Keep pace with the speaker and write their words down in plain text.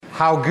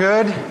How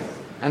good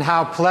and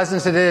how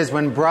pleasant it is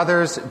when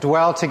brothers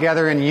dwell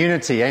together in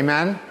unity.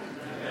 Amen?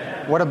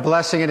 Amen. What a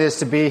blessing it is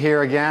to be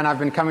here again. I've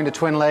been coming to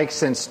Twin Lakes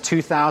since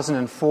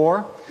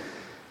 2004,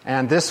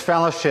 and this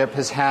fellowship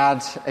has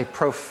had a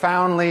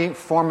profoundly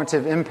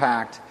formative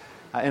impact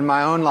in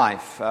my own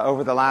life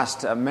over the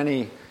last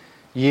many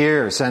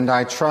years, and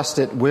I trust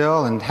it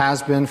will and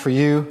has been for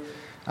you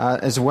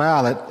as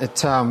well.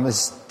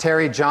 As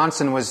Terry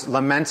Johnson was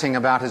lamenting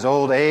about his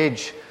old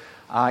age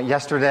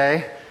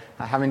yesterday,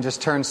 having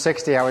just turned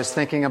 60, I was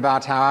thinking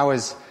about how I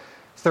was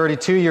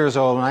 32 years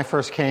old when I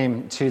first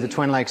came to the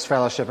Twin Lakes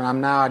Fellowship,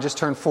 and I just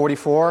turned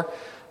 44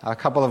 a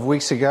couple of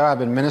weeks ago. I've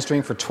been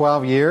ministering for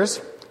 12 years.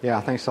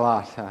 Yeah, thanks a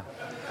lot.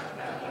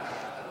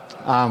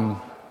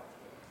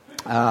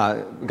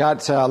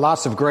 Got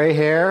lots of gray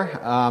hair,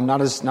 not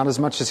as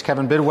much as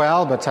Kevin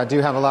Bidwell, but I do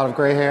have a lot of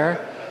gray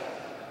hair.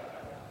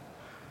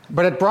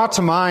 But it brought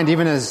to mind,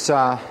 even as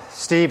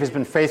Steve has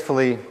been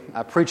faithfully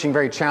preaching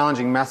very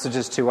challenging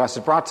messages to us,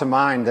 it brought to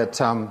mind that,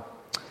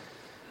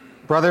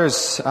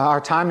 brothers,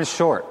 our time is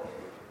short.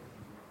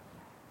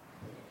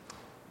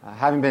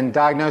 Having been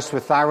diagnosed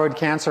with thyroid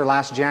cancer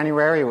last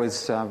January, it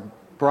was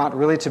brought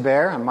really to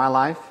bear on my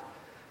life.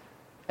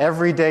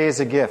 Every day is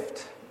a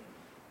gift.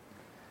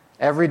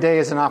 Every day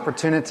is an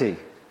opportunity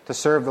to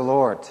serve the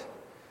Lord.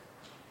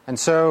 And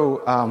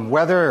so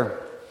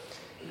whether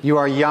you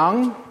are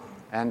young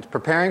and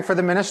preparing for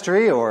the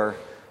ministry, or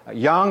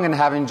young and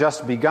having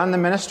just begun the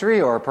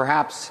ministry, or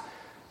perhaps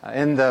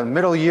in the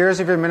middle years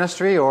of your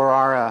ministry, or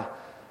are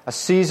a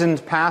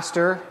seasoned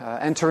pastor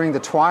entering the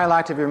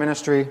twilight of your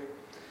ministry,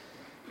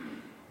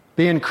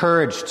 be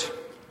encouraged.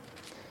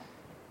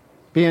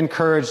 Be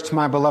encouraged,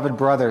 my beloved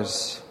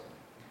brothers,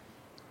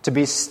 to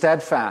be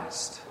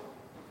steadfast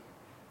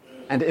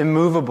and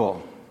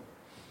immovable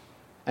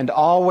and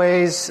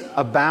always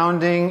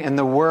abounding in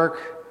the work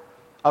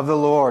of the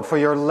Lord. For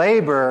your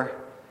labor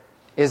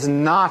is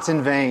not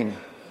in vain,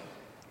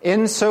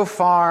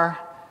 insofar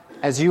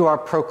as you are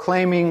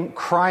proclaiming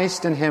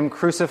Christ and Him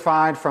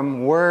crucified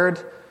from word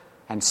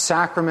and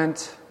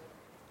sacrament,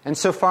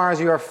 insofar as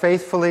you are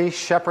faithfully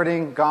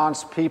shepherding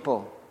God's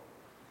people.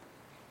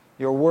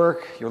 Your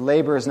work, your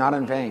labor is not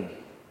in vain.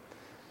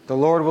 The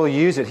Lord will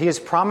use it. He has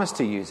promised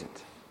to use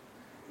it.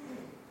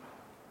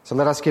 So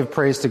let us give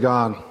praise to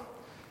God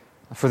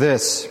for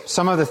this.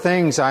 Some of the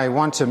things I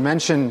want to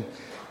mention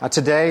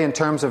today in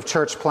terms of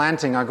church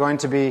planting are going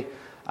to be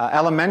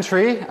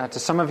elementary to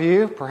some of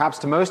you, perhaps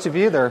to most of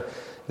you.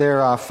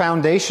 They're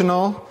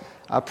foundational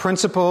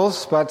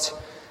principles, but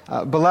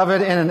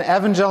beloved, in an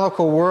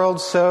evangelical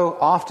world so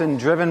often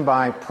driven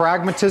by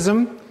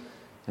pragmatism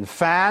and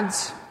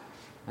fads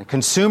and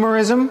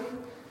consumerism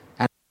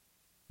and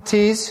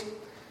activities,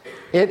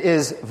 it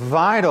is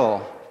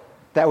vital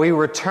that we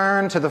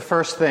return to the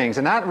first things.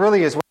 And that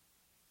really is what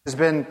has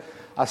been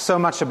so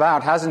much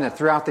about, hasn't it,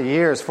 throughout the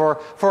years for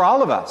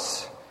all of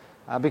us.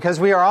 Because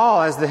we are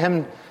all, as the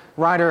hymn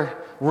writer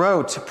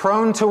wrote,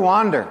 prone to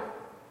wander,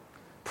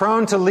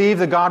 prone to leave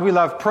the God we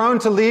love, prone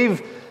to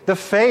leave the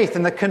faith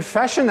and the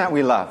confession that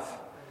we love,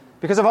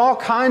 because of all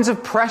kinds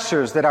of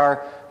pressures that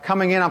are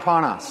coming in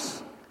upon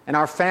us, in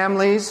our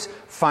families,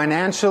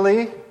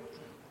 financially.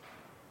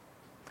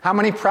 How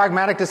many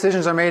pragmatic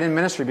decisions are made in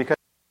ministry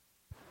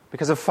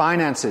because of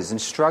finances and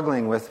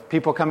struggling with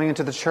people coming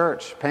into the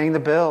church, paying the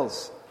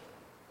bills?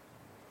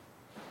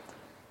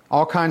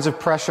 All kinds of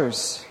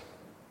pressures.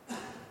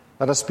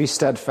 Let us be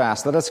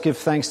steadfast. Let us give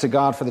thanks to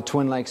God for the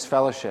Twin Lakes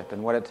Fellowship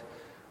and what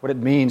it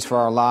means for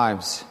our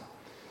lives.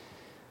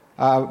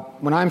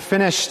 When I'm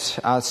finished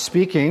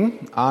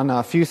speaking on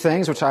a few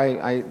things, which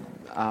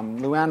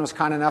Luann was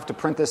kind enough to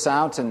print this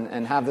out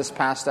and have this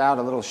passed out,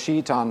 a little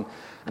sheet on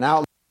an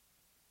outline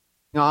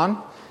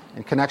on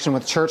in connection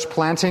with church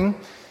planting.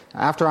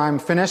 After I'm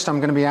finished, I'm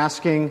going to be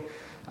asking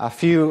a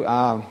few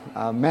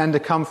men to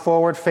come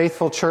forward,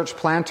 faithful church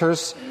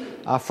planters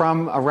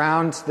from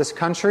around this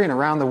country and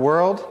around the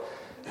world.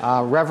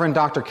 Reverend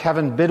Dr.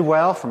 Kevin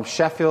Bidwell from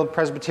Sheffield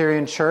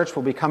Presbyterian Church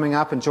will be coming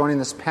up and joining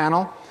this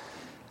panel.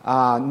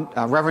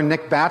 Reverend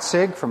Nick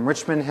Batzig from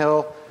Richmond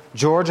Hill,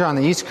 Georgia on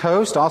the East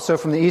Coast. Also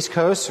from the East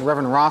Coast,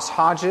 Reverend Ross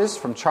Hodges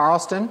from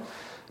Charleston.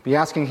 I'll be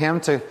asking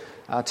him to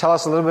tell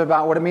us a little bit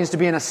about what it means to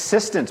be an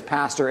assistant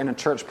pastor in a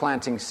church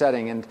planting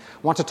setting, and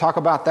want to talk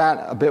about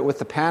that a bit with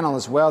the panel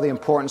as well, the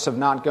importance of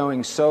not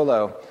going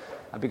solo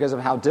because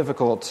of how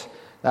difficult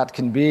that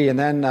can be. And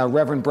then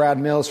Reverend Brad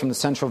Mills from the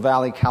Central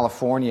Valley,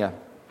 California,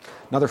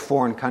 another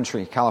foreign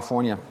country,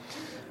 California,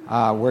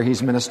 where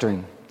he's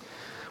ministering.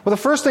 Well,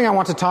 the first thing I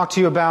want to talk to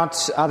you about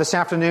this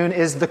afternoon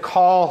is the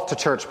call to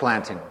church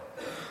planting.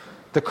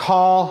 The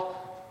call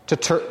to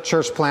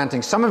church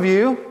planting. Some of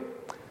you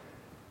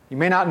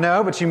may not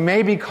know, but you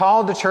may be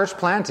called to church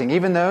planting,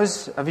 even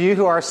those of you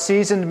who are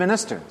seasoned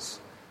ministers.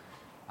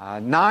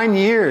 9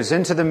 years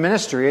into the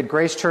ministry at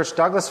Grace Church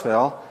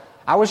Douglasville,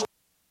 I was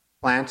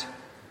plant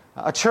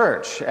a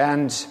church,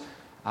 and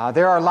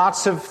there are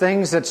lots of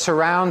things that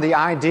surround the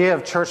idea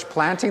of church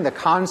planting, the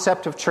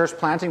concept of church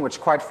planting, which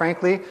quite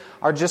frankly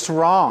are just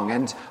wrong.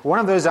 And one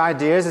of those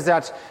ideas is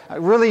that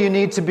really you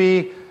need to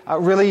be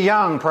really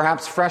young,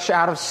 perhaps fresh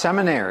out of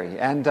seminary.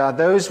 And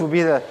those will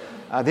be the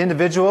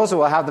individuals who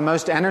will have the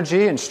most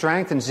energy and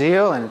strength and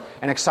zeal and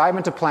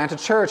excitement to plant a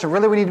church. And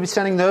really we need to be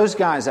sending those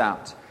guys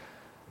out.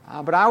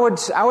 But I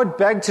would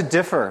beg to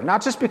differ,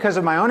 not just because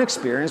of my own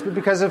experience, but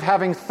because of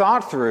having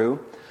thought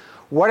through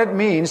what it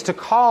means to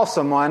call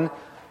someone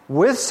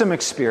with some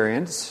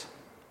experience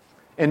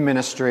in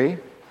ministry,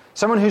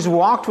 someone who's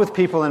walked with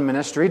people in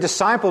ministry,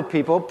 discipled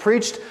people,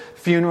 preached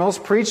funerals,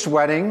 preached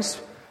weddings,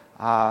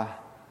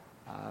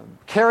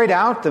 carried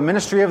out the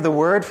ministry of the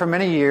Word for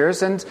many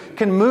years, and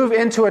can move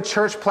into a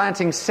church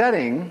planting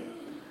setting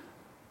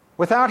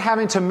without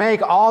having to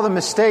make all the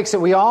mistakes that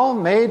we all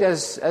made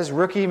as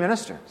rookie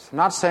ministers. I'm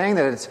not saying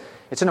that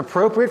it's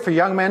inappropriate for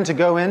young men to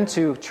go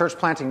into church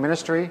planting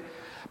ministry,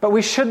 but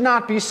we should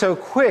not be so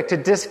quick to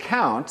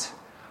discount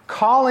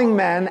calling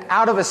men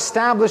out of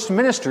established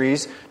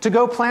ministries to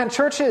go plant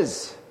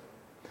churches.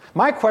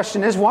 My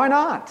question is, why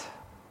not?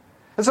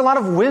 There's a lot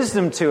of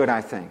wisdom to it,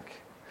 I think.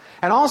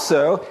 And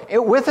also,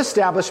 with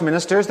established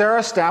ministers, there are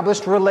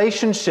established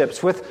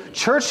relationships with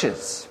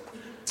churches.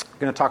 I'm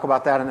going to talk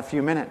about that in a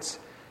few minutes.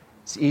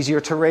 It's easier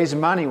to raise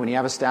money when you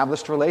have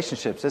established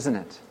relationships, isn't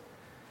it?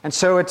 And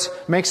so it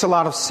makes a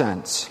lot of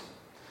sense.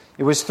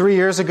 It was 3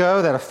 years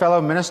ago that a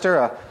fellow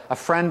minister, a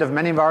friend of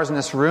many of ours in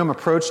this room,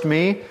 approached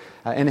me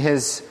in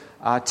his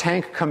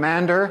tank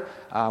commander,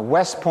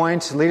 West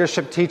Point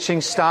leadership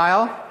teaching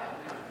style,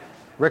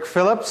 Rick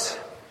Phillips.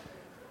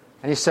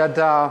 And he said,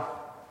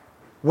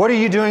 "What are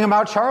you doing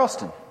about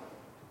Charleston?"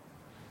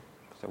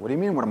 I said, "What do you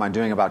mean, what am I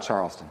doing about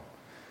Charleston?"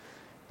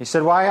 He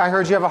said, "Why, I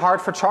heard you have a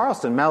heart for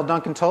Charleston. Mel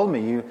Duncan told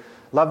me you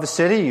love the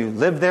city. You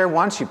lived there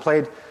once. You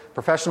played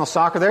professional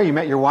soccer there. You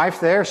met your wife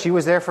there. She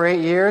was there for 8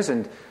 years.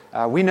 And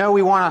we know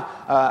we want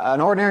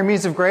an Ordinary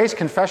Means of Grace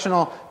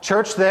confessional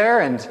church there.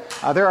 And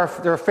there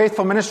are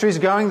faithful ministries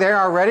going there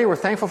already. We're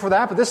thankful for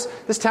that. But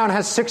this town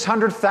has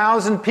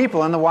 600,000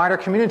 people in the wider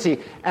community.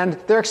 And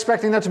they're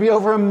expecting that to be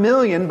over 1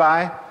 million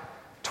by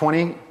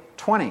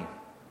 2020. I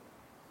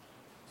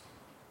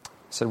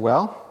said,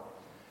 "Well,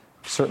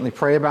 certainly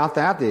pray about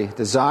that." The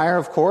desire,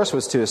 of course,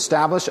 was to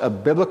establish a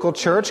biblical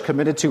church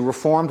committed to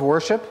Reformed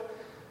worship,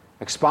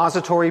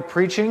 expository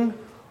preaching,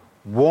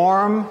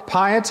 warm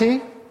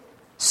piety,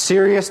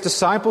 serious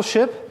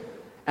discipleship,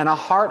 and a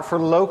heart for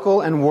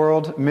local and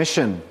world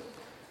mission.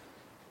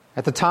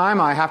 At the time,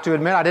 I have to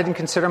admit, I didn't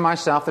consider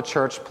myself the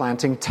church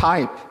planting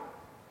type.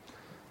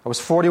 I was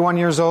 41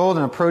 years old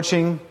and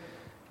approaching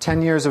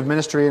 10 years of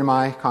ministry in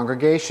my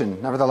congregation.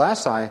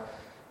 Nevertheless, I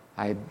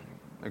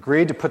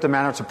agreed to put the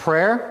matter to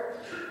prayer,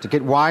 to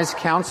get wise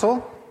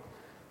counsel,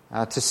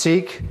 to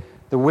seek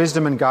the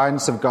wisdom and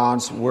guidance of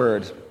God's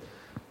Word.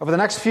 Over the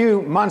next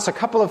few months, a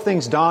couple of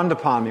things dawned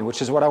upon me,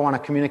 which is what I want to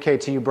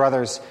communicate to you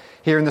brothers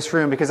here in this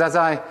room, because as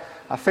I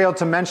failed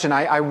to mention,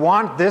 I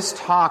want this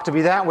talk to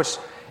be that which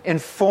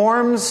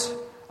informs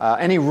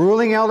any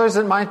ruling elders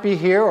that might be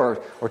here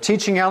or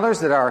teaching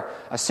elders that are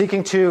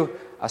seeking to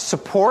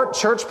support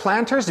church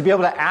planters, to be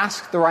able to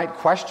ask the right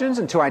questions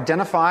and to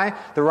identify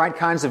the right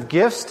kinds of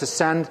gifts to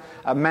send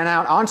men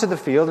out onto the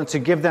field and to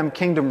give them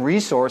kingdom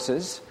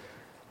resources,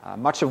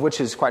 much of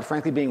which is, quite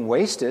frankly, being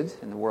wasted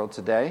in the world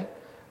today.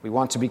 We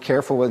want to be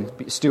careful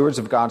with stewards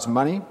of God's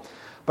money.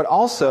 But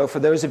also for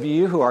those of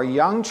you who are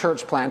young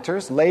church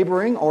planters,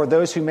 laboring, or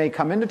those who may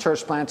come into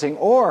church planting,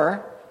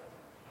 or,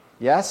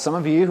 yes, some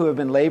of you who have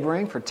been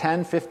laboring for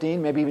 10,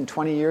 15, maybe even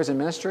 20 years in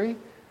ministry,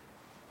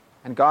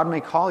 and God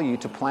may call you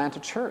to plant a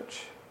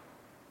church,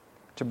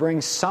 to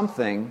bring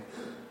something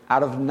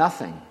out of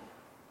nothing.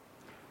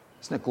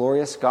 Isn't it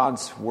glorious?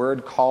 God's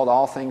Word called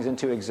all things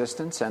into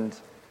existence, and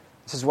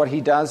this is what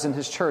He does in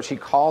His church. He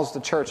calls the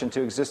church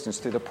into existence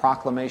through the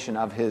proclamation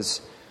of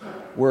His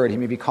Word. He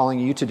may be calling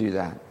you to do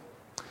that.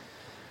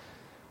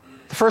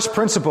 The first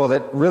principle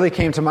that really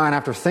came to mind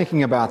after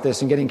thinking about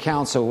this and getting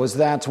counsel was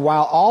that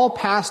while all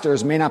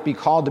pastors may not be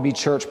called to be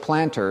church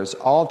planters,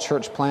 all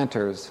church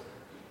planters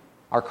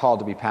are called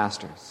to be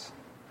pastors.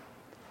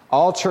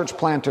 All church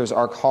planters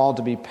are called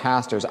to be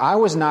pastors. I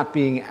was not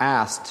being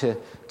asked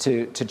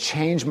to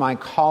change my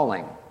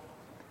calling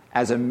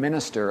as a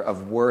minister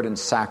of word and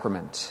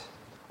sacrament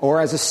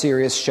or as a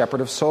serious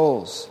shepherd of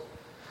souls.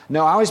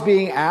 No, I was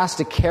being asked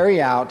to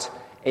carry out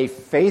a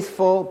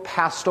faithful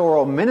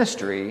pastoral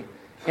ministry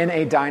in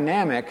a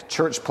dynamic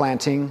church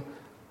planting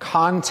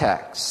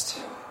context.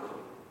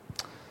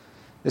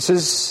 This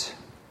is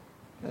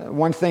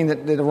one thing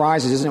that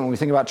arises, isn't it, when we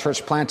think about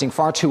church planting?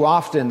 Far too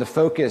often the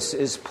focus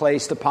is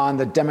placed upon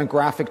the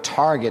demographic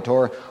target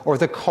or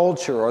the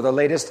culture or the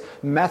latest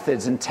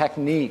methods and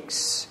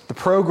techniques, the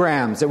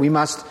programs that we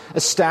must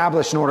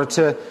establish in order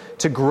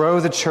to grow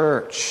the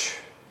church,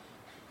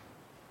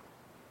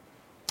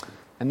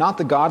 and not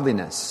the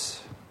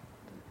godliness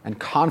and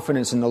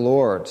confidence in the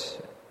Lord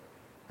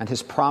and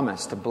His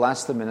promise to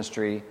bless the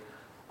ministry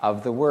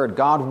of the Word.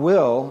 God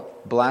will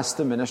bless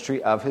the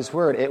ministry of His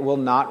Word. It will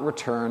not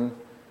return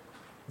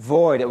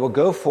void. It will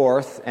go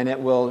forth and it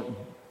will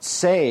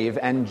save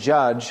and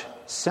judge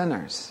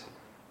sinners.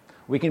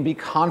 We can be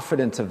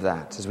confident of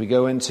that as we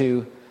go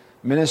into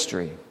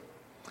ministry.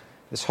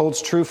 This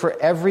holds true for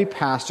every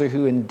pastor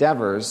who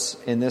endeavors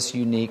in this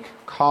unique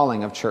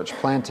calling of church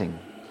planting.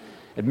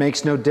 It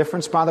makes no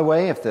difference, by the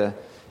way, if the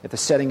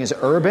setting is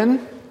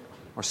urban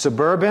or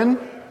suburban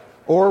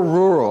or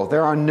rural.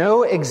 There are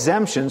no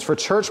exemptions for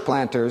church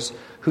planters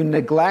who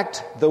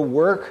neglect the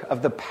work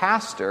of the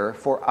pastor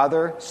for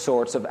other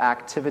sorts of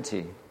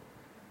activity.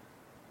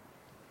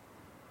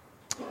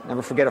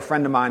 Never forget a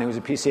friend of mine who was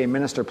a PCA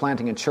minister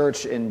planting a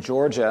church in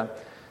Georgia,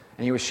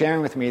 and he was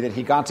sharing with me that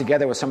he got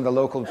together with some of the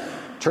local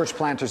church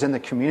planters in the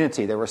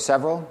community. There were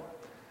several,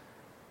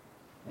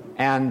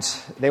 and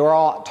they were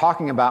all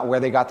talking about where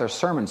they got their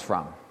sermons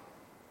from.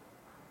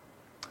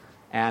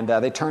 And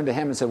they turned to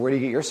him and said, "Where do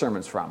you get your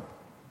sermons from?"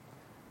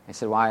 He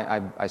said,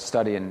 "Well, I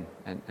study and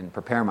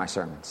prepare my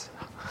sermons."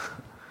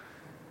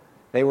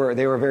 They were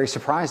very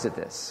surprised at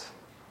this.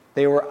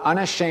 They were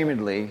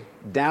unashamedly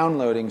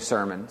downloading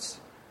sermons,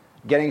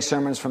 getting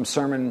sermons from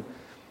sermon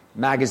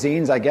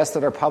magazines, I guess,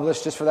 that are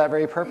published just for that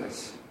very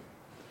purpose.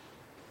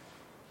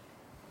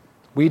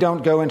 We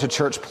don't go into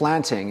church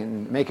planting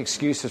and make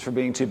excuses for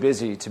being too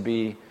busy to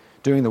be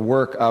doing the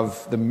work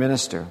of the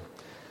minister.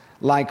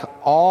 Like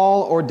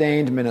all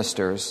ordained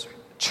ministers,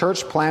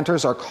 church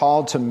planters are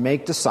called to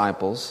make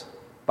disciples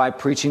by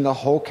preaching the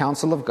whole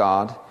counsel of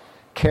God,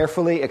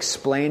 carefully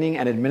explaining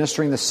and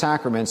administering the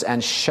sacraments,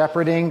 and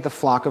shepherding the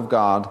flock of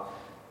God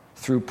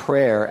through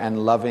prayer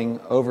and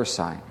loving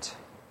oversight.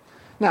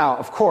 Now,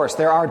 of course,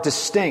 there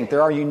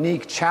are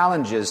unique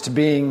challenges to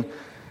being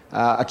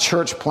a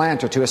church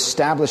planter, to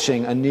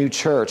establishing a new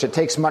church. It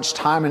takes much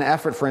time and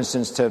effort, for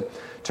instance,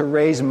 to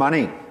raise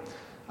money,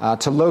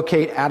 to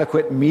locate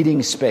adequate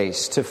meeting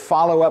space, to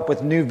follow up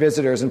with new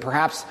visitors, and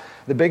perhaps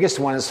the biggest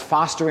one is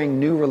fostering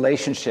new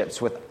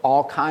relationships with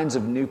all kinds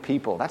of new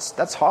people.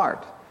 That's hard.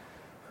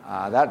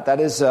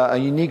 That is a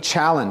unique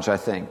challenge, I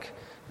think,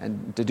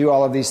 and to do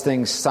all of these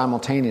things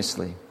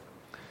simultaneously.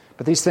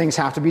 But these things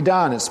have to be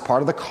done. It's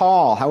part of the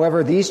call.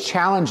 However, these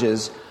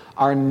challenges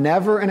are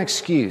never an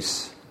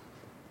excuse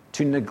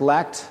to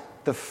neglect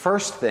the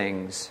first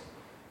things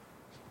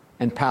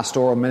in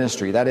pastoral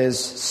ministry. That is,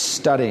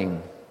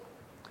 studying,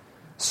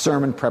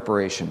 sermon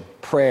preparation,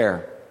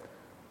 prayer,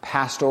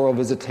 pastoral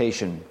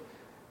visitation,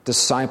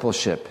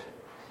 discipleship.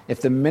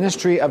 If the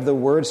ministry of the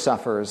word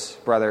suffers,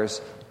 brothers,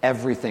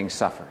 everything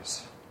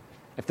suffers.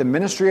 If the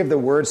ministry of the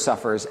word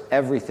suffers,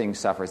 everything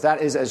suffers.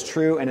 That is as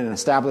true in an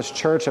established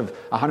church of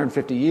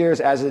 150 years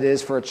as it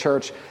is for a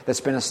church that's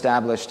been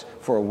established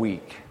for a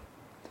week.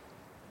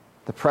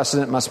 The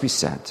precedent must be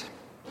set.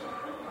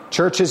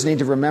 Churches need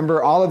to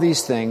remember all of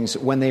these things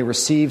when they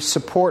receive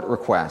support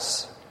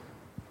requests.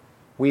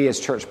 We as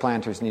church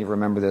planters need to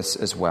remember this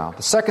as well.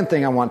 The second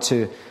thing I want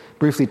to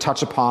briefly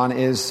touch upon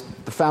is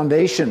the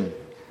foundation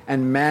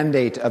and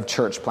mandate of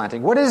church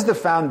planting. What is the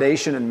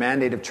foundation and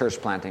mandate of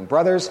church planting?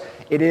 Brothers,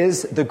 it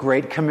is the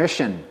Great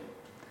Commission.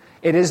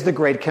 It is the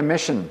Great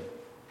Commission.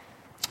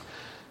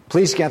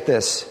 Please get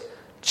this.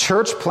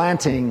 Church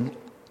planting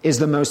is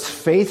the most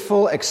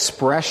faithful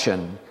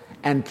expression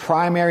and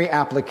primary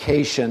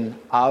application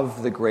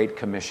of the Great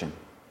Commission.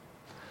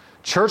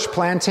 Church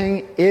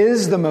planting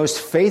is the most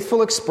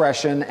faithful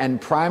expression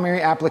and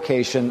primary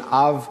application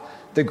of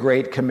the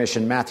Great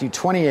Commission. Matthew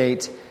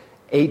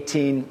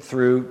 28:18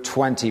 through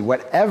 20.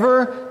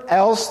 Whatever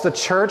else the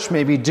church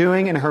may be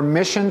doing in her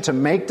mission to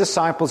make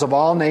disciples of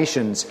all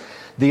nations,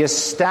 the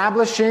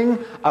establishing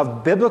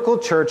of biblical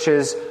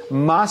churches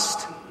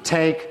must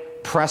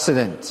take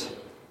precedent.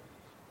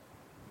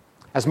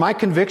 As my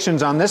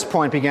convictions on this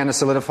point began to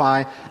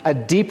solidify, a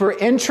deeper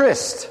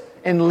interest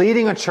in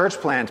leading a church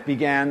plant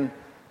began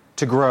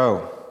to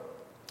grow.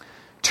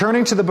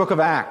 Turning to the book of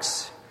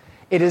Acts,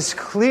 it is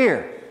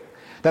clear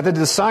that the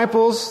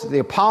disciples, the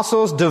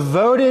apostles,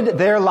 devoted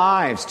their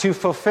lives to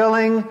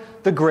fulfilling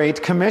the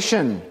Great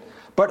Commission.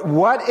 But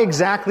what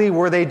exactly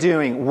were they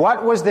doing?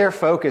 What was their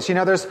focus? You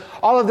know, there's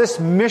all of this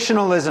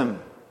missionalism.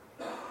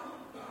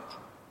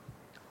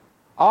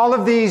 All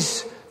of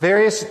these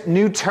various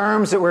new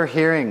terms that we're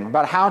hearing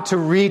about how to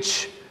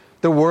reach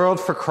the world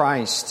for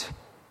Christ.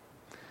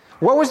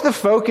 What was the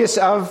focus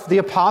of the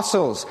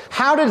apostles?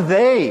 How did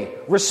they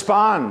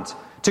respond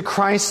to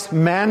Christ's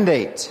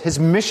mandate, his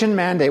mission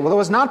mandate? Well, it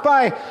was not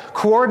by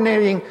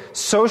coordinating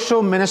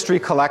social ministry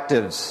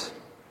collectives.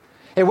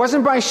 It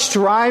wasn't by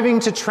striving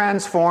to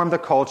transform the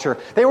culture.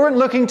 They weren't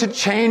looking to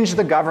change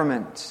the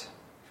government.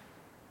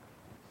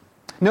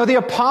 No, the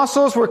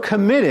apostles were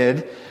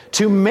committed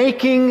to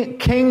making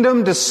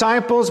kingdom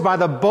disciples by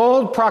the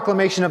bold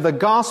proclamation of the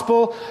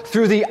gospel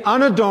through the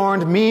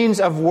unadorned means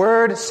of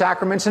word,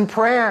 sacraments, and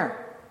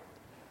prayer.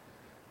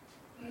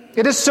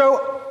 It is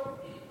so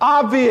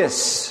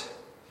obvious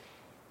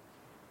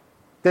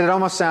that it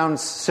almost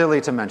sounds silly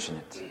to mention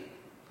it.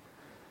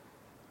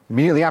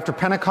 Immediately after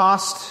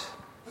Pentecost,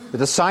 The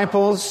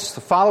disciples,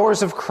 the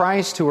followers of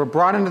Christ who were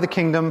brought into the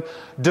kingdom,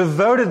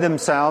 devoted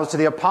themselves to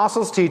the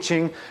apostles'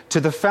 teaching, to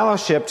the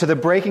fellowship, to the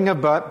breaking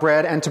of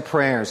bread, and to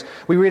prayers.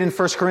 We read in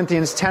 1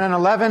 Corinthians 10 and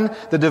 11,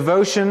 the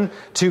devotion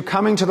to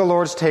coming to the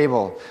Lord's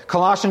table.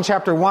 Colossians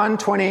chapter 1,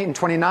 28 and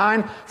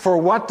 29, for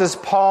what does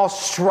Paul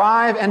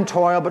strive and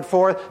toil but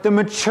for the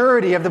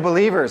maturity of the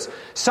believers?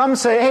 Some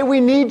say, hey, we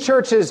need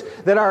churches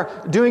that are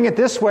doing it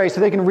this way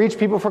so they can reach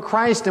people for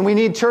Christ, and we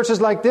need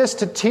churches like this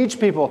to teach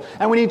people,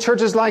 and we need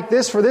churches like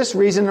this for this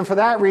reason and for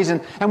that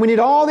reason, and we need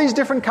all these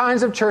different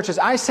kinds of churches.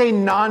 I say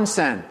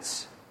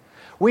nonsense.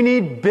 We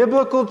need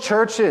biblical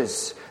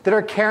churches that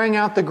are carrying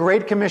out the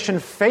Great Commission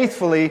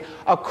faithfully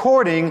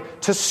according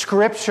to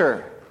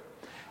Scripture.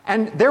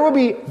 And there will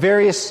be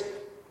various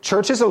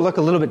churches that will look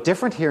a little bit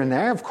different here and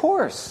there, of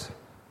course.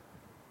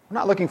 We're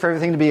not looking for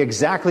everything to be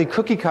exactly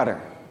cookie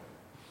cutter.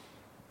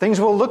 Things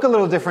will look a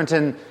little different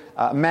in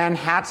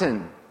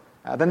Manhattan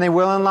than they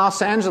will in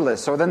Los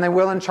Angeles, or than they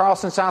will in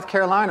Charleston, South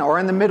Carolina, or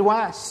in the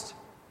Midwest.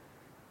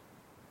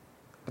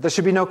 But there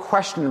should be no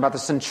question about the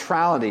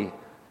centrality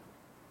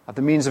of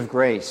the means of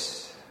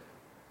grace,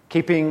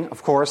 keeping,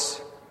 of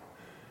course,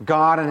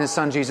 God and His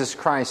Son Jesus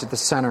Christ at the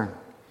center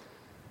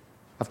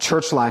of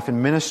church life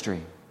and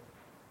ministry.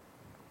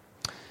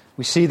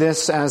 We see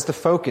this as the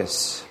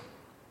focus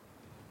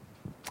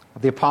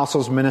of the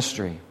apostles'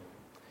 ministry.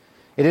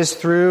 It is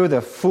through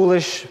the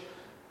foolish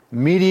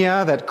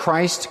media that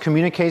Christ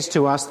communicates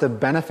to us the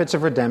benefits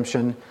of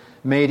redemption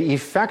made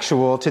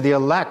effectual to the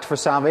elect for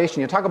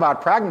salvation. You talk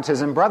about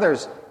pragmatism,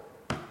 brothers,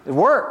 it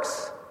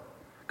works.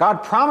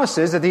 God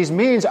promises that these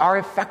means are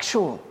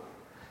effectual.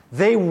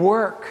 They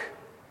work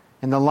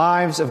in the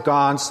lives of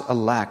God's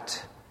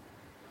elect.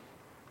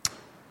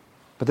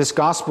 But this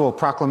gospel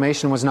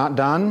proclamation was not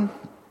done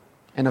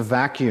in a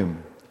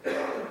vacuum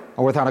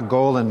or without a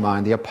goal in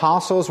mind. The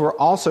apostles were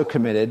also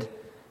committed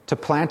to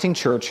planting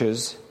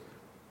churches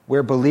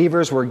where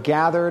believers were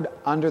gathered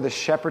under the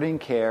shepherding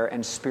care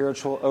and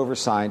spiritual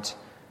oversight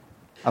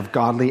of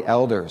godly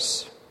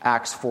elders.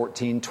 Acts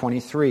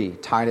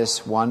 14:23,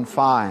 Titus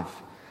 1:5.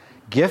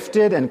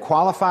 Gifted and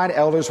qualified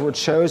elders were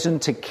chosen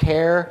to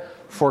care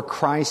for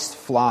Christ's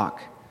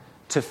flock,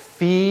 to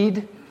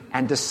feed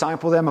and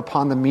disciple them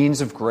upon the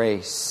means of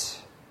grace.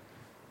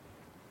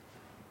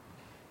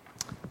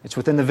 It's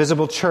within the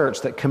visible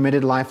church that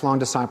committed lifelong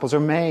disciples are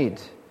made.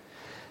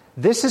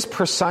 This is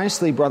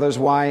precisely, brothers,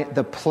 why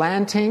the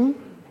planting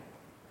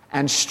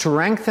and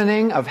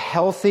strengthening of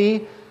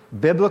healthy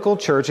biblical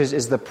churches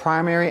is the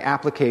primary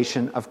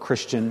application of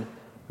Christian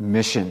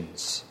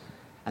missions.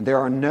 And there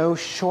are no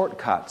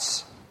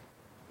shortcuts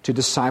to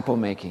disciple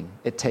making.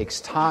 It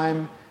takes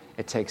time,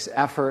 it takes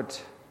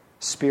effort,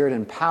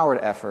 Spirit-empowered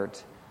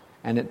effort,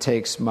 and it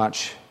takes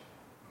much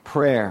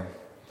prayer.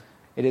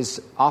 It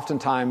is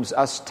oftentimes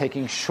us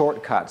taking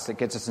shortcuts that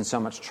gets us in so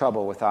much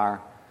trouble with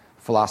our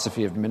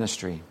philosophy of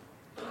ministry.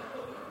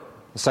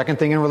 The second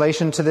thing in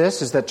relation to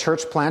this is that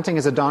church planting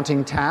is a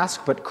daunting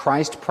task, but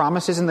Christ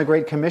promises in the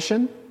Great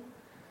Commission,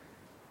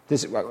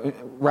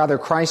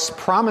 Christ's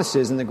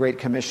promises in the Great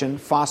Commission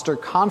foster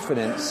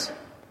confidence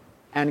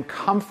and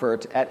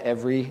comfort at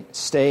every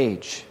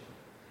stage.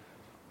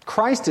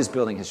 Christ is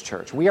building His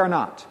church. We are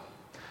not.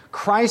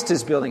 Christ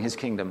is building His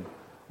kingdom.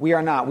 We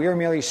are not. We are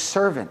merely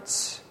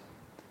servants.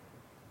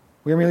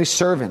 We are merely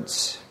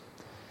servants.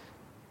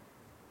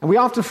 And we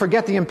often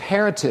forget the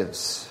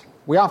imperatives.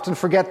 We often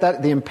forget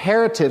that the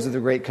imperatives of the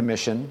Great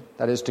Commission,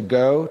 that is to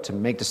go, to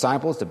make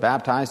disciples, to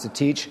baptize, to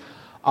teach,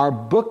 are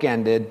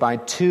bookended by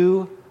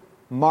two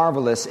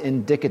marvelous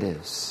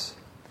indicatives.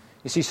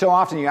 You see, so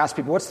often you ask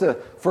people, what's the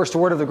first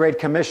word of the Great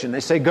Commission? They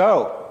say,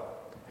 go.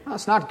 No,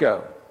 it's not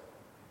go.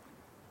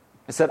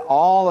 It's that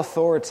all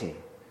authority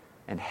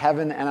in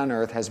heaven and on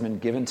earth has been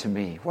given to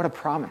me. What a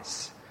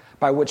promise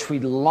by which we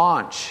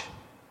launch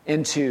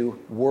into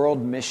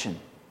world mission.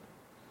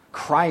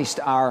 Christ,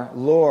 our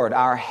Lord,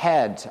 our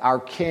head, our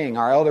King,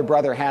 our elder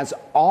brother, has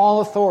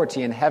all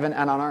authority in heaven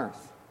and on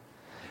earth.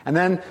 And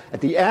then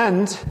at the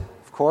end,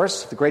 of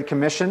course, the Great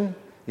Commission,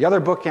 the other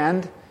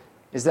bookend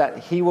is that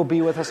He will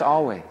be with us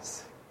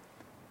always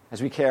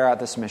as we carry out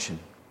this mission.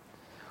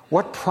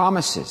 What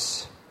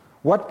promises?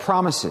 What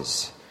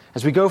promises?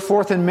 As we go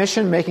forth in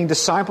mission, making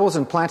disciples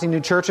and planting new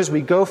churches,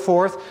 we go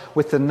forth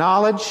with the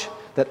knowledge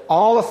that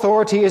all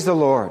authority is the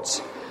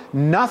Lord's.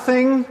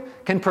 Nothing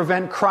can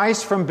prevent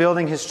Christ from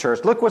building His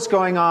church. Look what's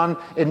going on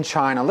in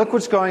China. Look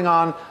what's going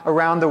on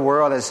around the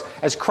world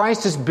as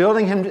Christ is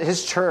building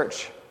His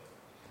church.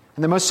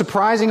 In the most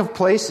surprising of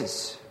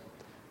places,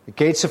 the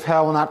gates of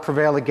hell will not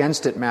prevail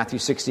against it, Matthew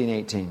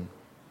 16:18.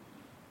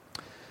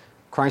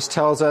 Christ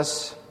tells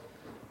us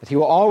that He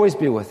will always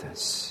be with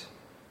us.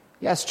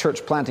 Yes,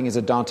 church planting is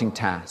a daunting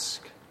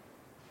task.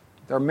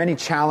 There are many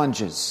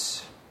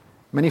challenges,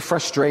 many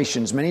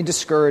frustrations, many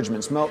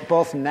discouragements,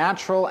 both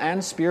natural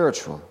and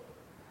spiritual.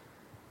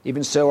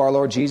 Even so, our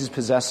Lord Jesus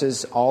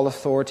possesses all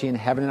authority in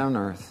heaven and on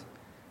earth,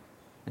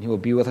 and He will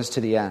be with us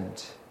to the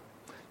end.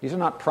 These are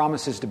not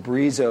promises to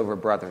breeze over,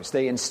 brothers.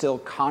 They instill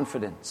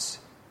confidence.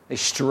 They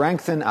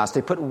strengthen us.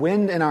 They put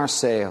wind in our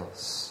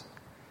sails.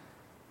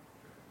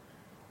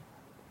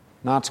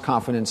 Not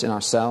confidence in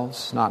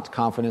ourselves, not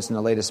confidence in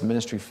the latest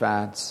ministry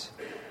fads.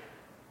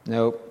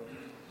 Nope.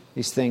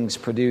 These things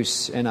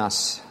produce in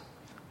us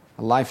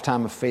a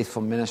lifetime of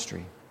faithful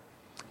ministry.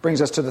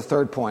 Brings us to the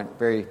third point,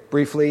 very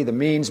briefly, the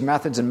means,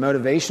 methods, and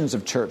motivations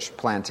of church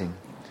planting.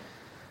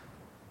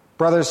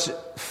 Brothers,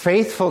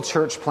 faithful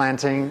church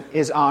planting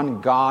is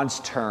on God's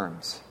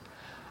terms.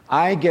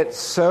 I get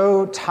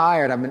so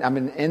tired. I've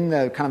been in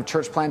the kind of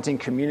church planting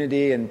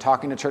community and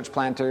talking to church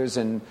planters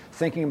and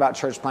thinking about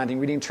church planting,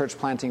 reading church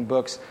planting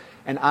books,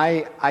 and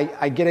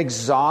I get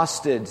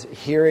exhausted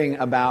hearing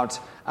about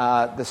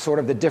the sort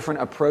of the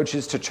different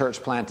approaches to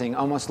church planting,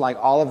 almost like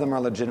all of them are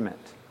legitimate.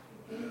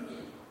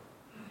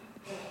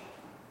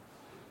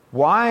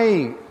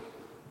 Why?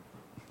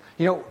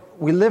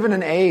 We live in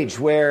an age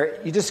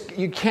where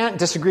you can't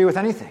disagree with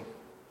anything.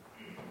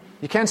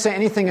 You can't say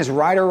anything is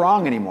right or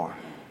wrong anymore.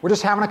 We're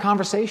just having a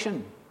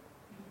conversation,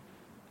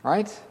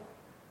 right?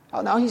 Oh,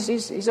 no,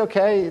 he's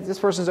okay. This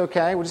person's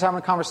okay. We're just having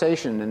a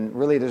conversation, and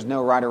really there's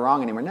no right or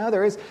wrong anymore. No,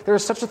 there is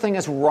such a thing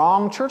as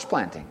wrong church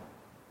planting.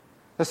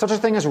 There's such a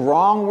thing as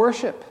wrong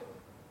worship.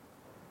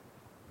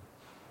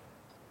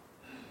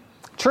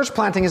 Church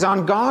planting is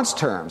on God's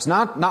terms,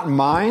 not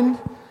mine,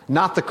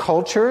 not the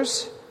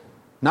culture's,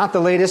 not the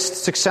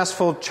latest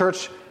successful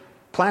church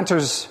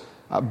planter's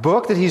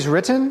book that he's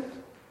written.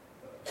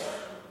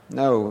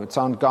 No, it's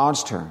on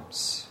God's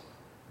terms.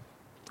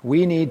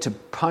 We need to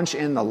punch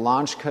in the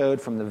launch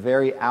code from the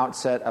very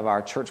outset of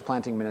our church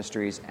planting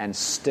ministries and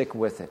stick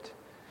with it.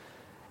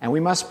 And we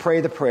must pray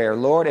the prayer,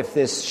 Lord, if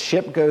this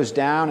ship goes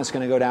down, it's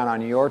going to go down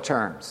on your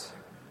terms.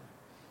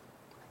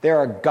 There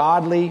are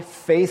godly,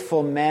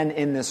 faithful men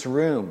in this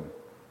room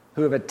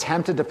who have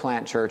attempted to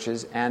plant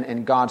churches, and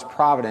in God's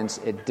providence,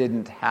 it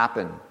didn't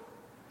happen.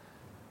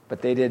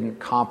 But they didn't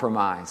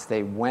compromise.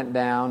 They went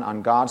down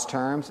on God's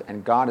terms,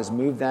 and God has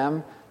moved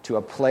them to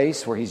a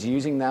place where he's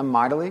using them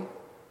mightily.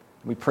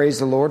 We praise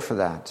the Lord for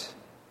that.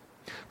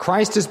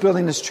 Christ is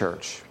building this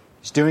church.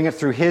 He's doing it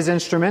through his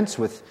instruments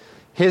with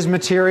his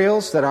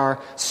materials that are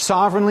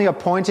sovereignly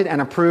appointed and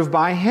approved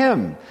by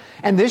him.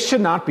 And this should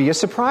not be a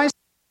surprise.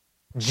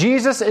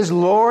 Jesus is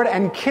Lord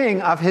and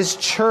King of his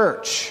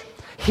church.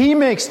 He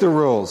makes the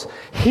rules.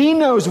 He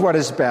knows what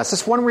is best.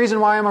 That's one reason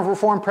why I'm a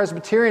Reformed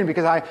Presbyterian,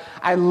 because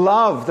I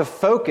love the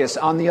focus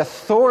on the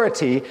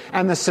authority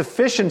and the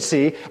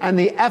sufficiency and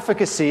the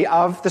efficacy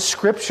of the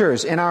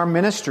Scriptures in our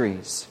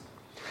ministries.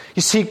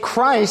 You see,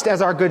 Christ,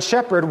 as our Good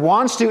Shepherd,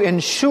 wants to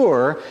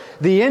ensure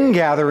the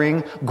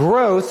ingathering,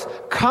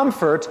 growth,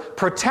 comfort,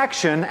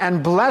 protection,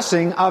 and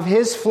blessing of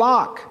his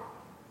flock.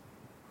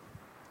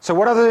 So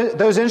what are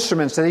those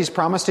instruments that he's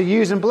promised to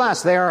use and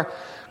bless? They are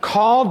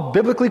called,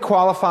 biblically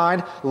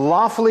qualified,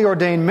 lawfully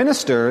ordained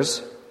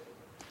ministers,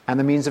 and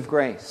the means of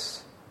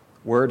grace,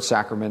 word,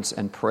 sacraments,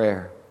 and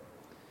prayer.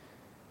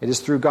 It is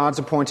through God's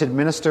appointed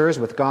ministers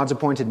with God's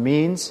appointed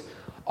means,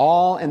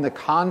 all in the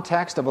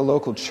context of a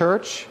local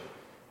church,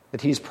 that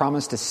he's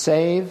promised to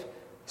save,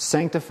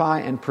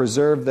 sanctify, and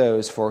preserve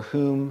those for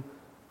whom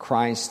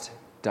Christ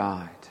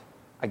died.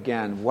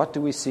 Again, what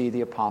do we see the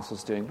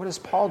apostles doing? What is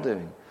Paul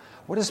doing?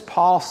 What does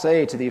Paul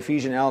say to the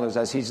Ephesian elders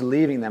as he's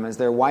leaving them, as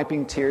they're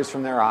wiping tears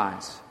from their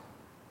eyes?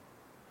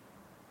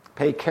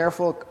 Pay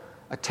careful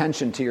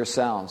attention to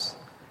yourselves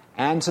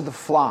and to the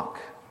flock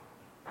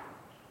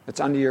that's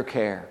under your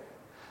care,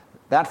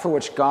 that for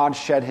which God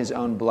shed his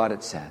own blood,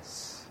 it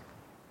says.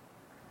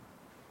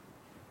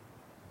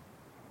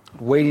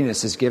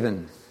 Weightiness is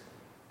given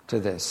to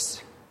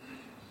this.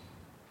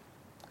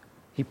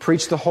 He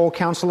preached the whole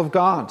counsel of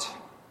God.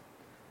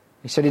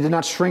 He said he did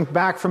not shrink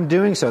back from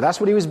doing so. That's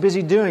what he was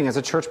busy doing as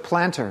a church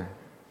planter.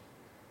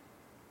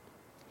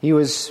 He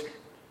was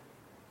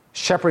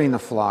shepherding the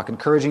flock,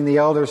 encouraging the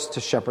elders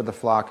to shepherd the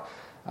flock.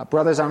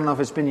 Brothers, I don't know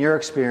if it's been your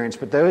experience,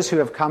 but those who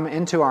have come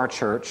into our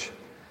church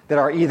that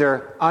are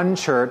either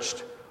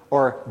unchurched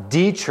or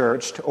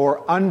de-churched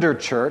or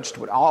under-churched,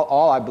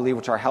 all I believe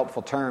which are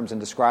helpful terms in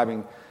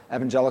describing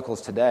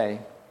evangelicals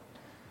today,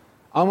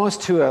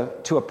 almost to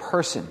a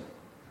person,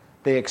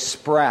 they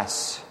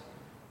express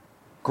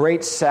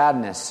great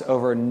sadness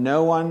over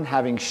no one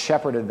having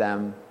shepherded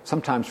them,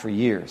 sometimes for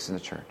years, in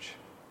the church.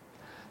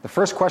 The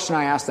first question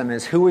I ask them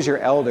is, who was your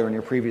elder in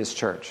your previous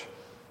church?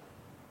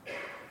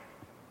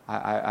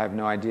 I have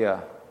no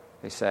idea,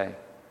 they say.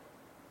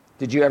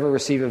 Did you ever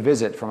receive a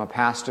visit from a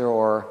pastor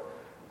or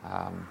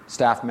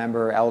staff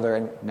member,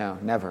 elder? No,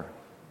 never.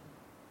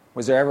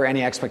 Was there ever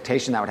any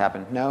expectation that would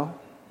happen? No.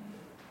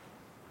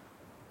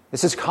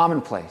 This is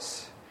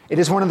commonplace. It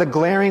is one of the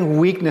glaring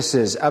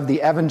weaknesses of the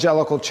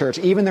evangelical church,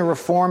 even the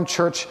Reformed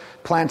church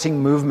planting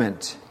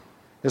movement.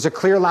 There's a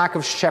clear lack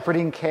of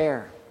shepherding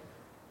care.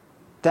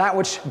 That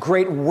which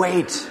great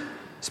weight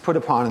is put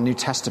upon in the New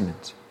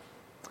Testament.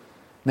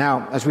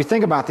 Now, as we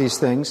think about these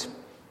things,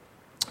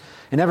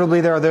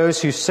 inevitably there are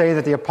those who say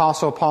that the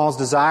Apostle Paul's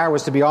desire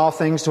was to be all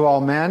things to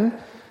all men,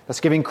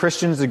 thus giving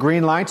Christians the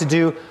green light to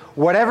do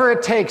whatever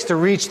it takes to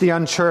reach the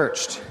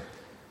unchurched.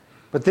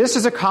 But this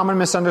is a common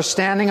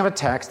misunderstanding of a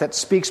text that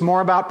speaks more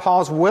about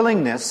Paul's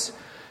willingness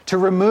to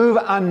remove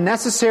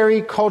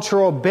unnecessary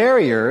cultural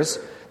barriers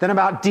than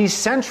about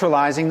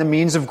decentralizing the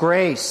means of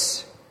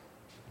grace.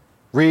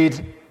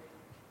 Read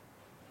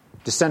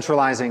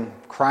Decentralizing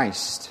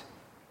Christ.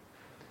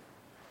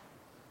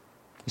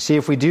 You see,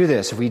 if we do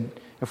this, if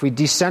we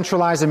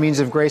decentralize the means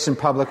of grace in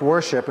public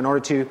worship in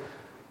order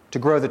to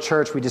grow the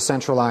church, we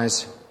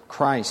decentralize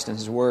Christ and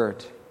His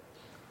Word.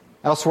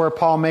 Elsewhere,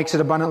 Paul makes it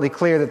abundantly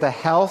clear that the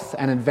health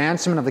and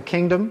advancement of the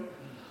kingdom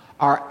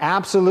are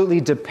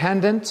absolutely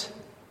dependent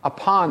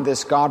upon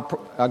this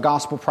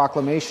gospel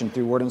proclamation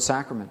through word and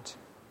sacrament.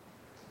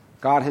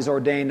 God has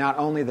ordained not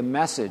only the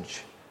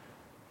message,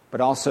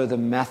 but also the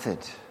method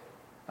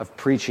of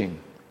preaching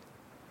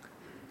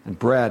and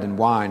bread and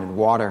wine and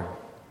water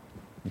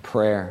and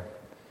prayer.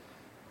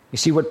 You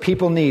see, what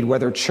people need,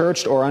 whether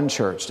churched or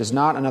unchurched, is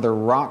not another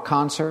rock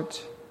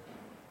concert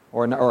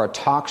or a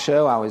talk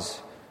show. I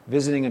was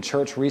visiting a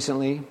church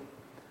recently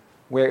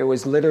where it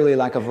was literally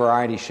like a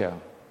variety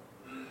show.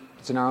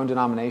 It's in our own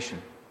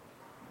denomination.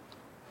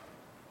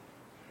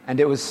 And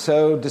it was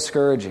so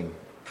discouraging.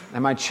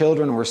 And my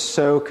children were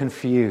so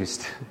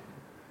confused.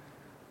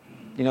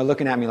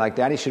 Looking at me like,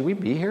 Daddy, should we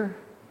be here?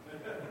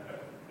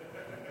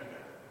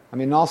 I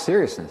mean, in all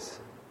seriousness.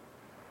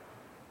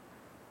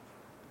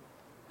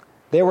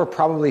 There were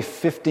probably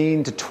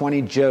 15 to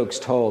 20 jokes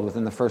told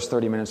within the first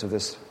 30 minutes of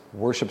this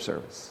worship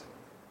service.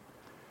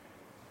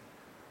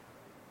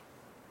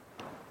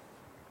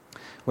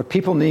 What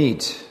people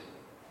need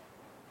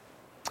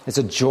is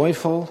a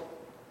joyful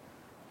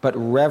but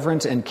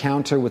reverent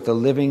encounter with the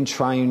living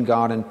triune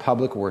God in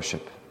public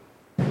worship,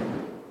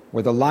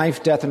 where the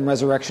life, death, and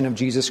resurrection of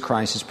Jesus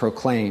Christ is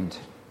proclaimed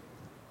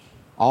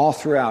all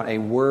throughout a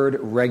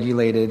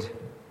word-regulated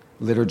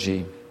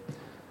liturgy.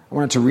 I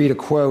wanted to read a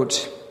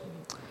quote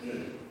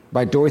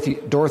by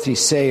Dorothy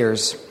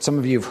Sayers. Some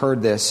of you have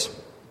heard this.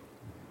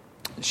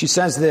 She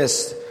says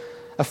this: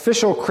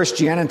 "Official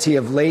Christianity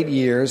of late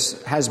years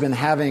has been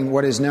having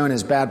what is known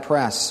as bad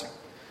press.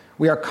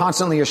 We are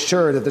constantly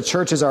assured that the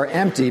churches are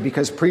empty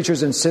because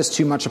preachers insist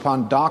too much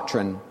upon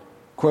doctrine,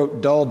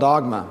 quote, dull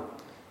dogma,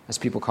 as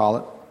people call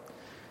it.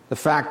 The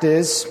fact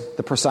is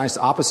the precise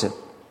opposite.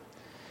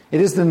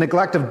 It is the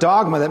neglect of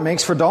dogma that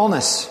makes for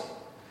dullness.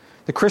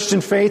 The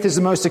Christian faith is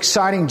the most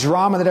exciting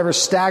drama that ever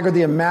staggered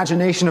the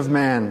imagination of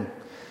man.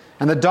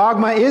 And the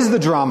dogma is the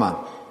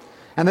drama.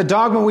 And the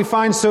dogma we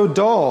find so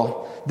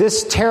dull,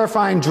 this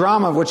terrifying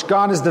drama of which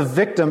God is the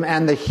victim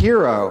and the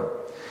hero.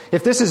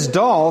 If this is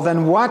dull,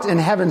 then what in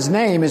heaven's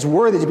name is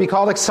worthy to be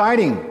called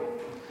exciting?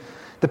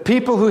 The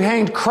people who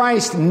hanged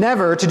Christ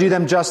never, to do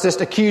them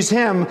justice, accused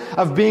him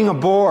of being a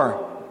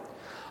bore.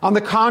 On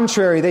the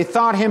contrary, they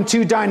thought him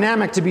too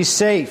dynamic to be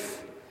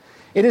safe.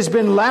 It has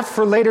been left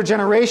for later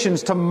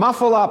generations to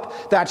muffle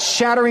up that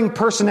shattering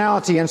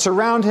personality and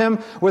surround him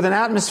with an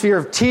atmosphere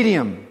of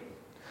tedium.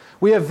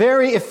 We have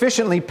very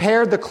efficiently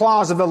pared the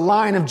claws of the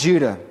Lion of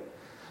Judah,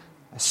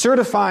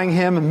 certifying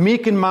him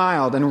meek and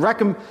mild, and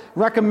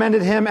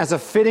recommended him as a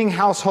fitting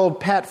household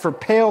pet for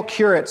pale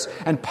curates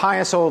and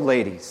pious old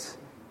ladies.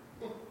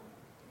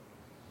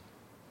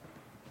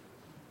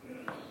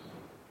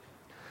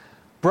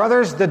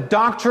 Brothers, the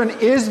doctrine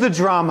is the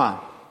drama.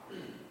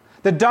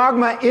 The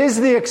dogma is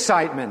the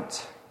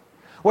excitement.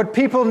 What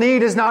people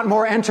need is not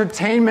more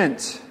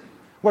entertainment.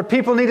 What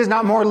people need is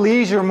not more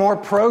leisure, more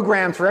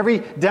programs for every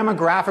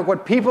demographic.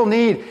 What people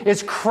need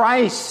is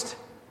Christ.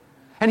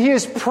 And He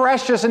is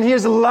precious and He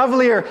is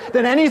lovelier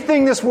than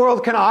anything this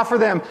world can offer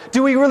them.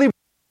 Do we really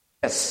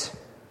believe this?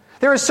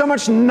 There is so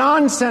much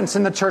nonsense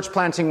in the church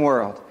planting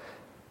world.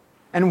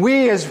 And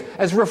we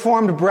as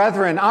Reformed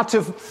brethren ought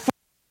to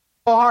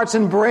all hearts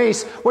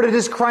embrace what it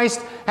is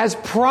Christ has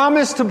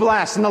promised to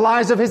bless in the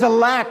lives of His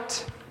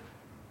elect.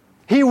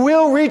 He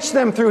will reach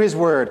them through His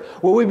word.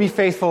 Will we be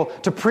faithful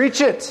to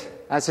preach it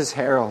as His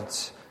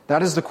heralds?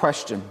 That is the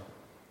question.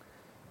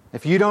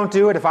 If you don't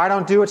do it, if I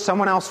don't do it,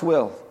 someone else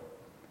will.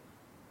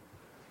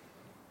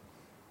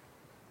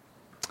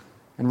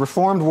 And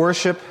Reformed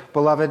worship,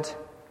 beloved,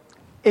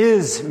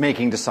 is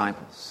making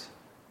disciples.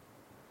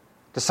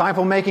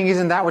 Disciple making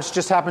isn't that which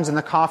just happens in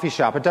the coffee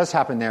shop. It does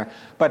happen there.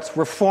 But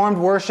Reformed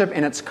worship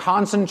in its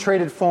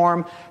concentrated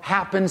form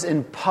happens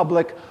in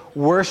public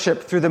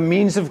worship through the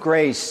means of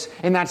grace,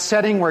 in that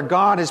setting where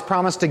God has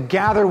promised to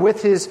gather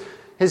with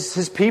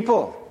His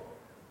people.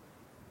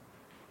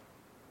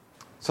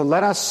 So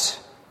let us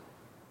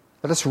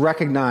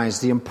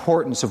recognize the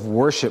importance of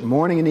worship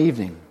morning and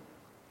evening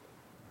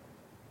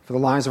for the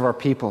lives of our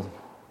people.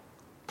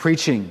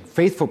 Preaching,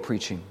 faithful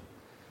preaching,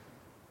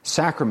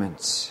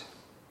 sacraments,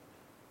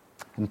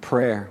 and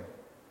prayer.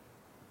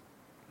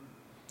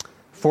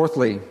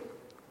 Fourthly,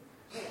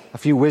 a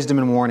few wisdom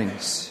and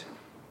warnings.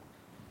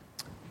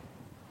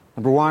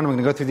 Number one, we're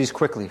going to go through these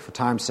quickly for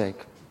time's sake.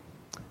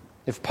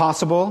 If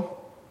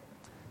possible,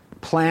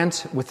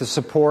 plant with the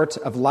support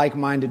of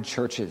like-minded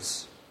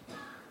churches.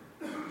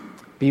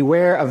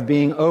 Beware of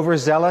being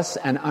overzealous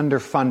and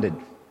underfunded.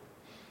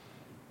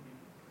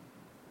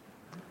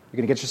 You're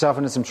going to get yourself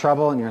into some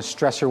trouble and you're going to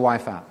stress your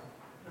wife out.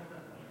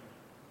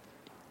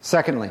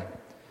 Secondly,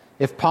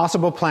 if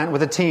possible, plant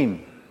with a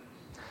team.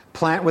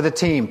 Plant with a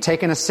team.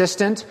 Take an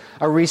assistant,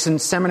 a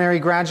recent seminary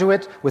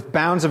graduate with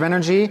bounds of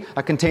energy,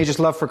 a contagious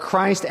love for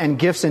Christ, and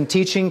gifts in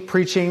teaching,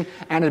 preaching,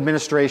 and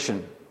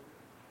administration.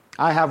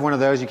 I have one of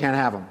those. You can't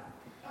have them.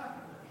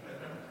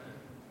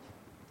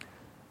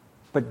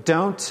 But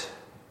don't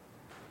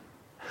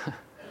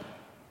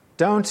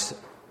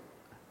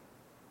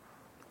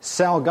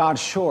sell God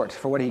short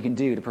for what He can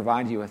do to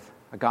provide you with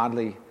a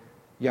godly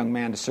young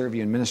man to serve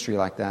you in ministry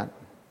like that.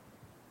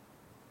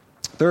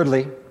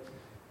 Thirdly,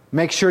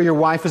 make sure your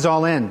wife is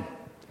all in.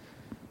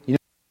 You know,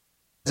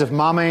 if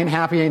mama ain't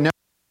happy, ain't no.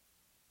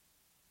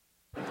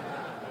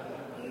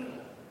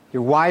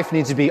 Your wife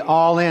needs to be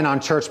all in on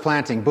church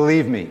planting.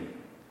 Believe me.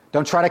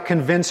 Don't try to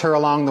convince her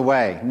along the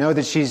way. Know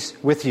that she's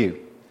with you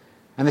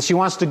and that she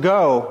wants to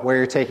go where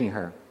you're taking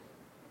her.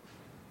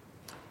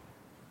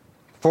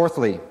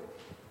 Fourthly,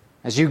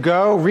 as you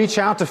go, reach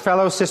out to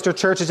fellow sister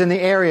churches in the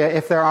area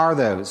if there are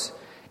those,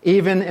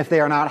 even if they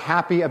are not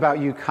happy about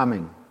you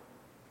coming.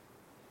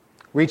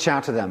 Reach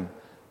out to them.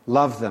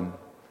 Love them.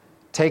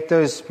 Take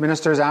those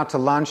ministers out to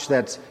lunch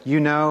that you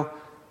know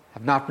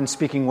have not been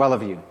speaking well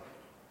of you.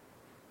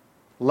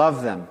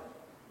 Love them.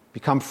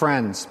 Become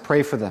friends.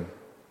 Pray for them.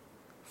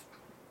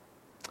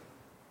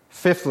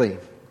 Fifthly,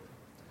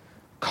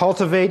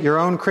 cultivate your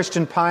own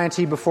Christian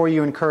piety before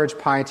you encourage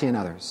piety in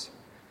others.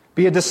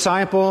 Be a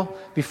disciple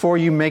before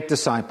you make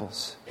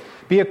disciples.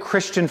 Be a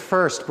Christian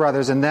first,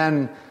 brothers, and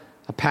then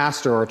a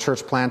pastor or a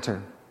church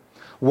planter.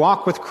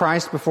 Walk with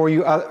Christ before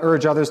you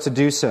urge others to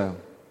do so.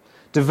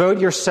 Devote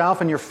yourself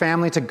and your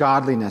family to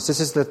godliness. This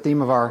is the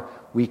theme of our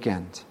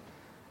weekend.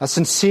 A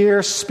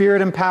sincere,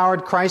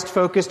 Spirit-empowered,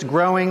 Christ-focused,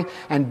 growing,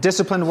 and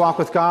disciplined walk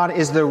with God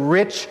is the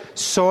rich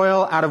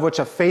soil out of which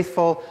a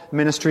faithful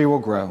ministry will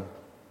grow.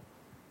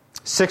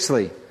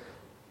 Sixthly,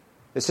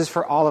 this is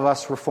for all of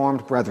us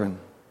Reformed brethren.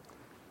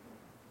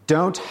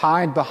 Don't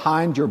hide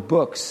behind your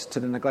books to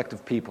the neglect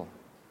of people.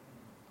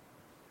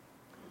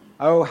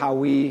 Oh, how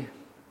we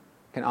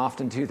can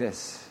often do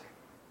this.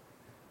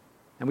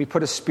 And we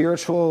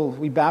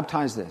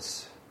baptize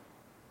this.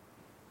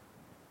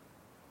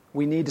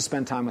 We need to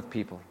spend time with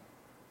people.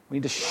 We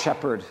need to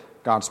shepherd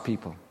God's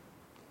people.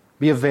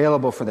 Be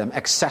available for them,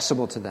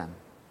 accessible to them.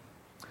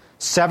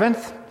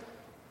 Seventh,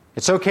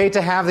 it's okay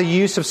to have the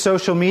use of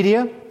social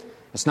media.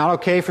 It's not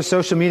okay for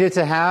social media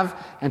to have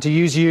and to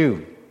use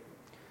you.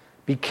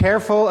 Be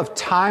careful of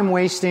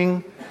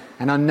time-wasting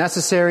and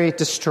unnecessary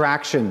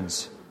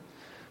distractions.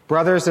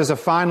 Brothers, there's a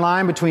fine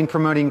line between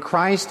promoting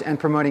Christ and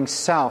promoting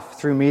self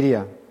through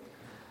media.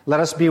 Let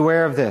us be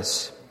aware of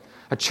this.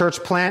 A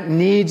church plant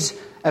needs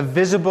a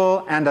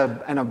visible and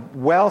a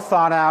well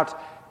thought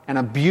out and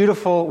a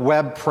beautiful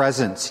web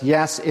presence.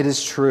 Yes, it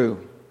is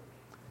true.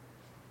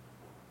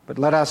 But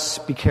let us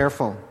be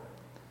careful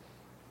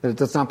that it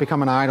does not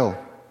become an idol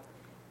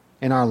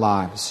in our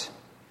lives.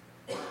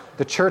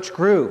 The church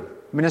grew.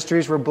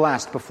 Ministries were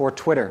blessed before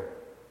Twitter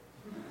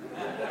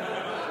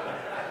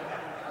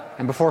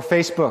and before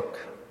Facebook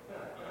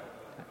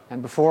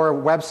and before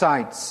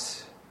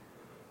websites.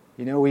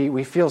 You know,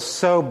 we feel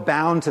so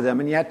bound to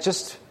them, and yet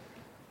just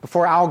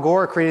before Al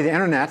Gore created the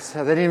internet,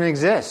 they didn't even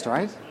exist,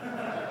 right?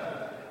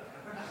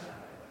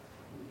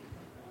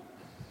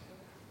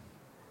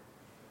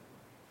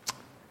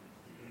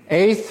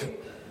 Eighth,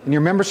 in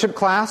your membership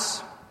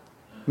class,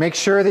 make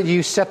sure that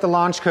you set the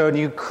launch code and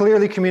you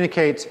clearly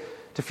communicate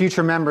to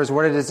future members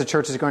what it is the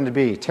church is going to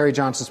be. Terry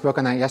Johnson spoke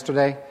on that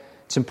yesterday.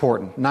 It's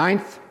important.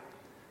 Ninth,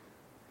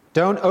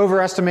 don't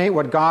overestimate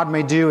what God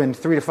may do in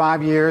 3 to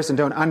 5 years, and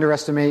don't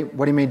underestimate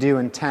what He may do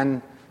in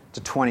 10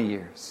 to 20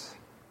 years.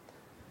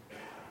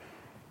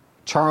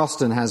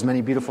 Charleston has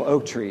many beautiful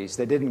oak trees.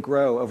 They didn't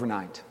grow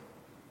overnight.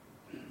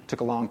 It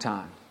took a long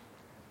time.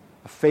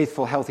 A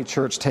faithful, healthy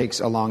church takes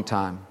a long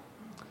time.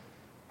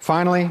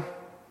 Finally,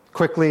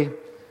 quickly,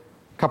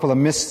 a couple of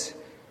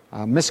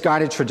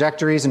misguided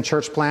trajectories in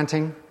church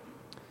planting.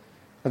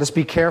 Let us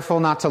be careful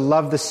not to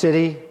love the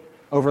city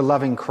over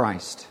loving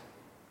Christ.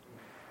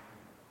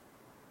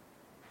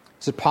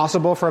 Is it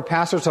possible for a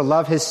pastor to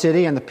love his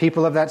city and the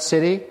people of that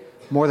city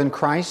more than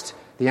Christ?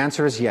 The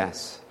answer is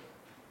yes.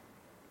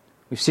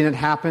 We've seen it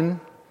happen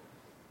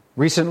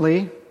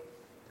recently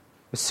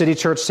with City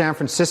Church San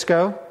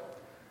Francisco,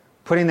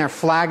 putting their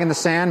flag in the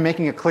sand,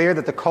 making it clear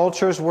that the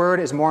culture's word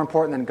is more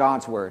important than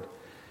God's word.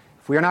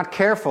 If we are not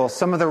careful,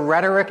 some of the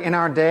rhetoric in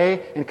our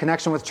day in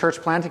connection with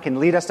church planting can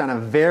lead us down a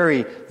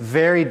very,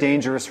 very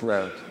dangerous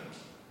road.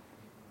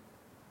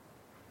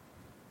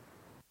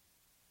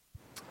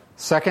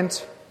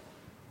 Second,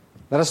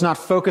 let us not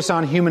focus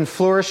on human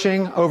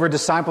flourishing over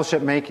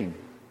discipleship making.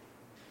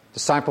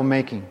 Disciple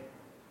making.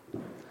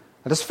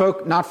 Let us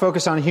not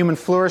focus on human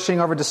flourishing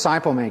over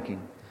disciple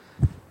making.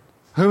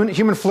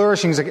 Human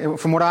flourishing,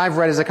 from what I've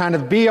read, is a kind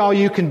of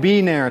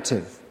be-all-you-can-be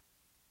narrative.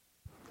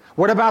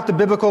 What about the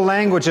biblical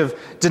language of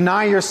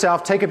deny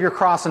yourself, take up your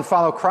cross, and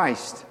follow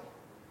Christ?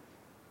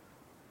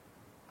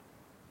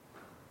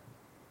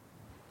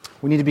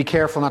 We need to be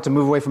careful not to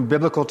move away from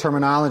biblical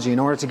terminology in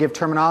order to give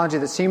terminology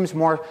that seems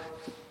more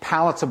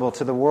palatable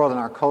to the world and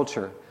our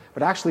culture,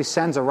 but actually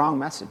sends a wrong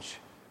message.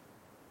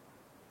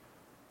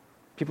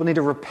 People need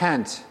to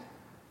repent,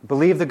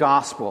 believe the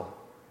gospel.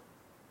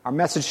 Our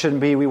message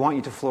shouldn't be, we want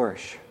you to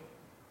flourish.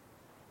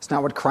 It's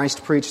not what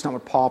Christ preached, it's not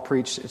what Paul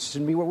preached. It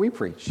shouldn't be what we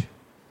preach.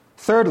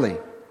 Thirdly,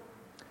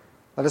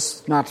 let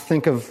us not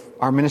think of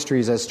our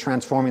ministries as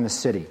transforming the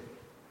city.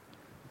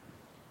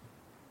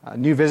 A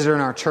new visitor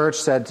in our church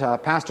said,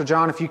 Pastor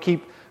John, if you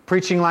keep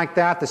preaching like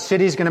that, the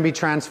city's going to be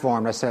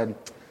transformed. I said,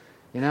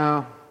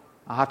 I'll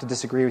have to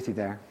disagree with you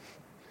there.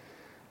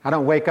 I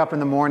don't wake up in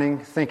the morning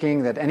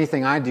thinking that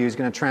anything I do is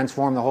going to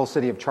transform the whole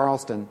city of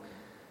Charleston.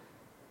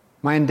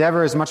 My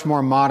endeavor is much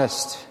more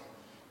modest.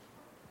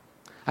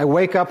 I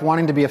wake up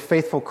wanting to be a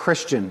faithful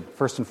Christian,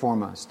 first and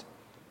foremost.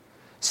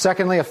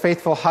 Secondly, a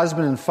faithful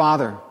husband and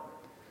father.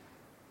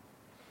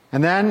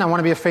 And then I want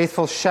to be a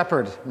faithful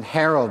shepherd and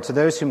herald to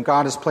those whom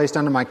God has placed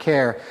under my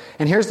care.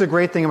 And here's the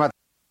great thing about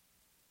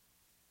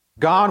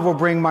God will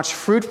bring much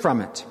fruit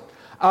from it.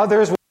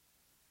 Others will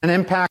have an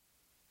impact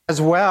as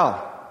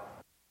well.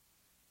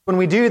 When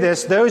we do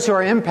this, those who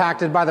are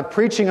impacted by the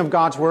preaching of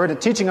God's Word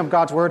and teaching of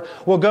God's Word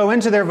will go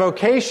into their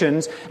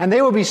vocations, and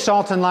they will be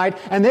salt and light,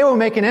 and they will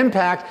make an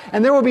impact,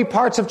 and there will be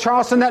parts of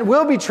Charleston that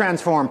will be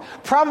transformed.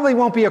 Probably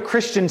won't be a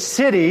Christian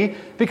city,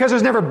 because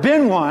there's never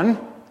been one,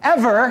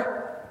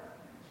 ever.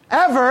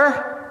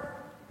 Ever.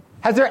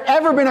 Has there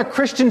ever been a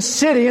Christian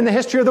city in the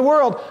history of the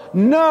world?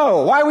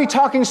 No. Why are we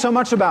talking so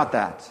much about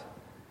that?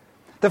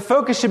 The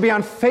focus should be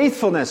on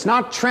faithfulness,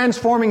 not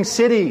transforming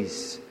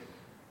cities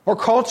or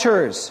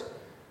cultures.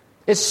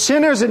 It's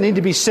sinners that need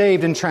to be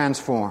saved and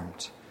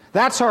transformed.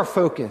 That's our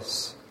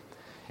focus.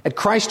 At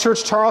Christ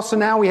Church Charleston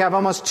now, we have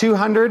almost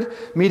 200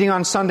 meeting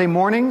on Sunday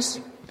mornings.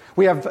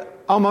 We have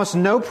almost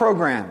no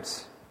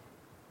programs.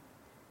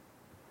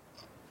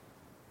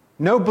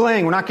 No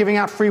bling. We're not giving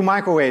out free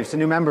microwaves to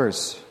new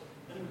members.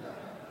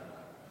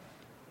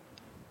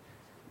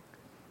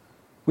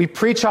 We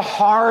preach a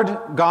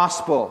hard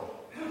gospel.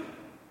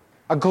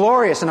 A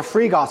glorious and a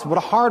free gospel, but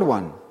a hard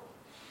one.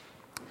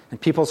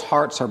 And people's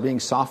hearts are being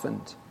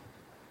softened.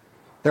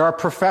 There are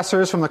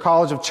professors from the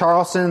College of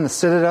Charleston and the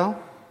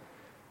Citadel.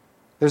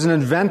 There's an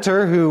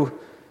inventor who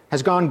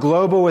has gone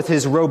global with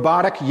his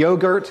robotic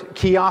yogurt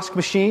kiosk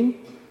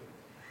machine.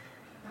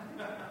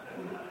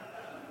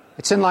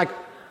 It's in like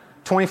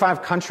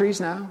 25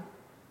 countries now.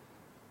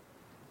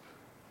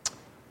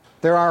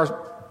 There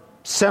are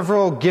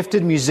several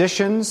gifted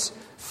musicians,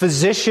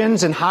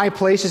 physicians in high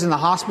places in the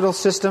hospital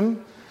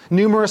system,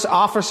 numerous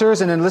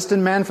officers and enlisted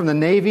men from the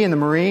Navy and the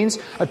Marines,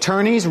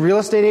 attorneys, real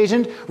estate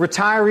agents,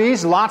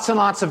 retirees, lots and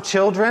lots of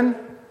children.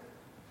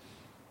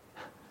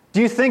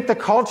 Do you think the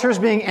culture is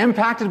being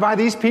impacted by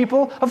these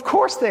people? Of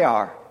course they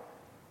are.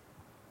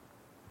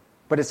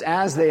 But it's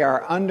as they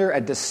are under a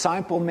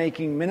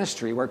disciple-making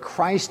ministry where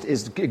Christ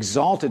is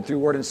exalted through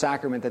word and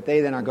sacrament that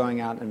they then are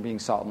going out and being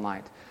salt and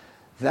light.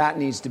 That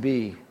needs to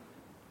be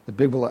the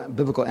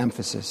biblical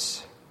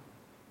emphasis.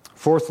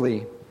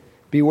 Fourthly,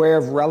 beware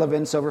of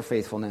relevance over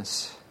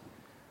faithfulness.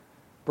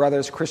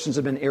 Brothers, Christians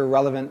have been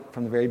irrelevant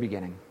from the very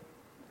beginning.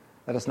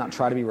 Let us not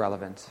try to be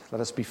relevant.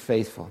 Let us be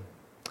faithful.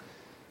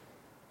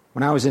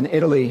 When I was in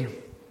Italy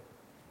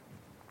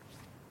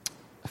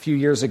a few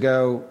years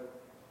ago,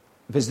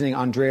 visiting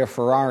Andrea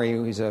Ferrari,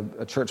 who's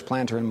a church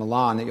planter in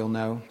Milan that you'll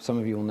know, some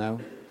of you will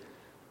know,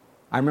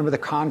 I remember the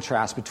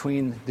contrast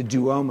between the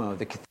Duomo,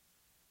 the cathedral,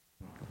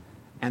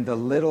 and the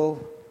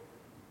little,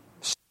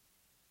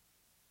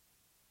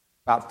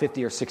 about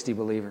 50 or 60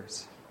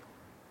 believers.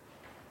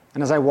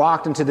 And as I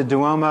walked into the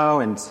Duomo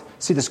and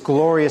see this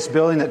glorious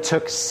building that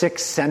took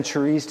 6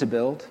 centuries to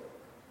build,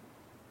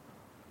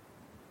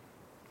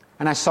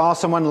 and I saw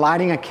someone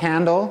lighting a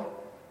candle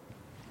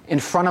in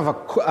front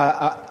of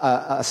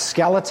a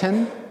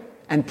skeleton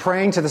and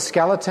praying to the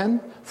skeleton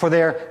for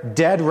their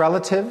dead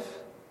relative.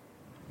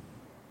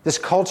 This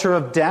culture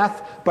of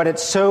death, but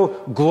it's so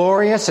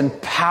glorious and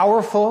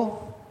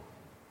powerful.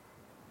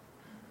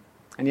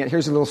 And yet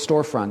here's a little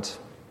storefront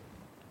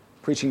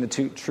preaching the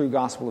true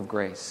gospel of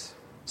grace,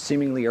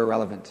 seemingly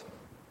irrelevant,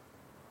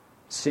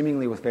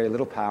 seemingly with very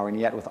little power, and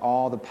yet with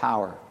all the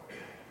power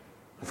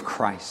of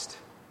Christ.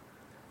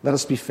 Let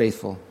us be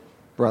faithful,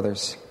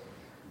 brothers.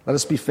 Let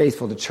us be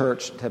faithful to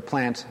church, to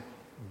plant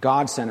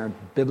God-centered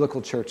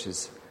biblical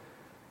churches,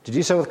 to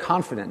do so with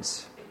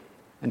confidence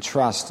and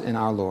trust in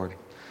our Lord.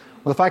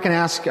 Well, if I can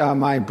ask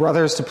my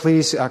brothers to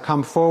please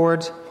come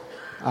forward.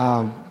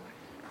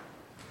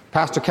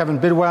 Pastor Kevin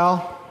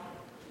Bidwell,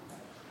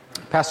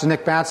 Pastor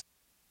Nick Batts,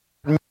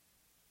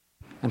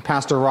 and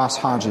Pastor Ross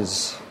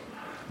Hodges,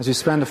 as we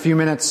spend a few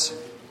minutes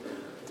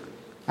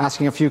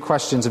asking a few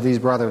questions of these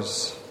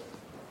brothers.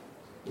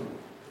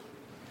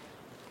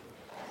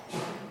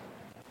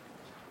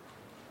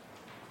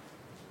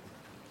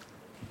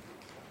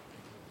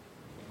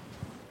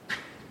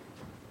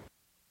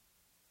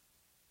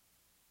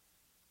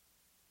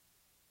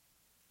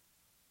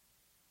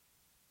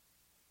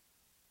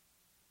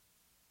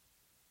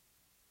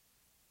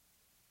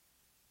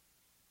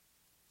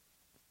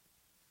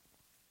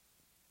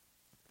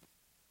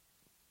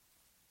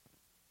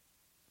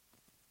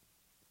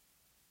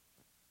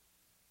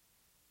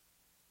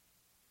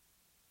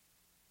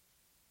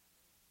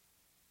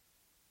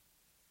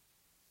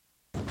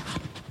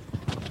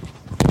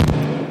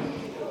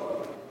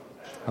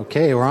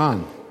 Okay, we're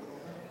on.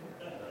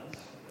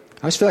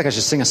 I always feel like I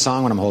should sing a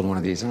song when I'm holding one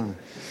of these.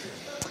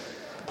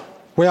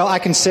 Well, I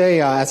can say,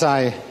 as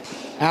I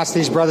ask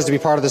these brothers to be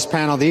part of this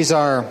panel, these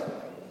are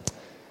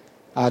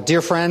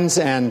dear friends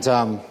and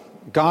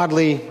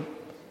godly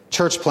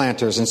church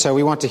planters, and so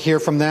we want to hear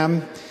from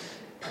them.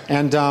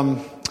 And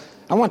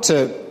I want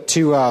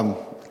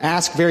to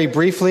ask very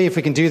briefly, if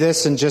we can do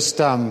this in just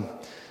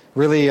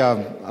really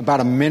about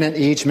a minute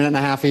each, minute and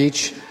a half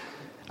each.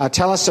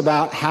 Tell us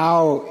about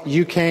how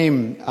you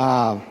came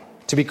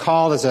to be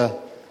called as a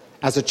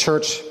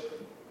church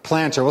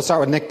planter. We'll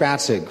start with Nick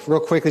Batzig. Real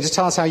quickly, just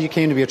tell us how you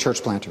came to be a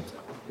church planter.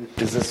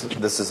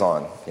 This is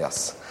on,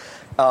 yes.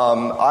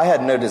 I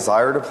had no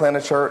desire to plant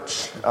a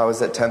church. I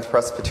was at 10th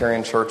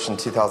Presbyterian Church in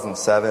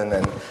 2007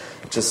 and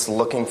just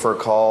looking for a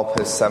call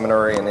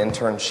post-seminary and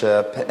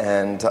internship.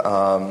 And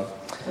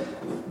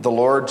the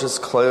Lord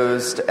just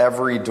closed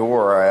every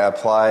door. I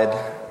applied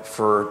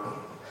for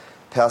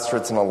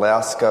pastorates in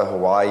Alaska,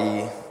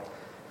 Hawaii,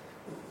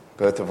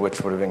 both of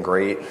which would have been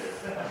great.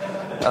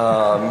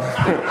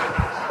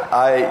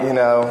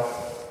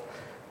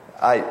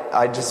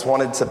 I just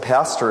wanted to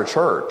pastor a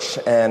church,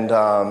 and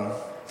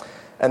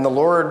the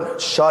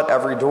Lord shut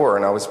every door,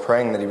 and I was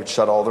praying that He would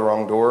shut all the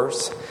wrong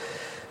doors.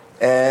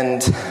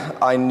 And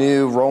I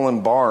knew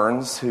Roland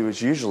Barnes, who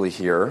is usually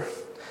here,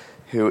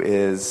 who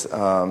is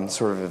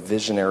sort of a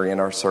visionary in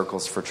our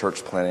circles for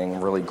church planting, a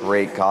really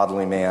great,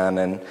 godly man.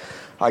 And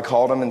I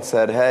called him and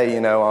said, hey,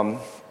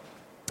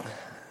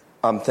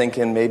 I'm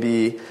thinking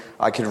maybe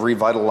I could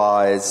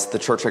revitalize the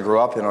church I grew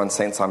up in on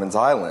St. Simon's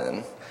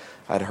Island.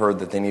 I'd heard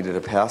that they needed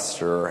a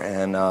pastor,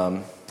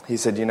 and he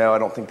said, I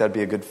don't think that'd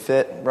be a good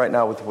fit right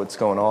now with what's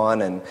going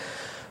on, and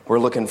we're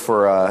looking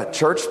for a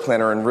church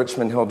planter in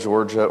Richmond Hill,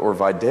 Georgia, or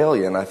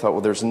Vidalia. And I thought,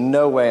 well, there's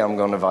no way I'm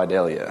going to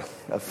Vidalia.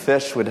 A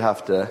fish would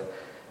have to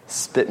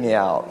spit me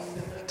out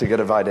to go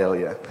to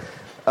Vidalia.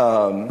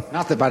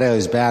 Not that Vidalia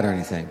is bad or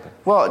anything.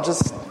 Well,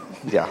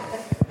 yeah.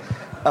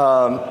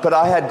 But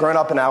I had grown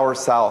up an hour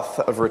south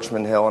of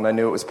Richmond Hill, and I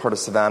knew it was part of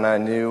Savannah. I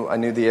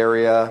knew the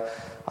area.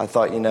 I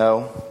thought,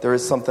 there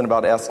is something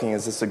about asking,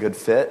 is this a good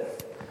fit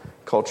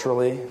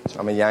culturally?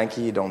 I'm a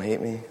Yankee, don't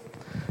hate me.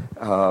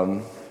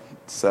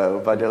 So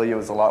Vidalia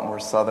was a lot more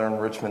southern.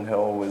 Richmond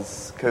Hill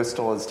was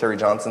coastal, as Terry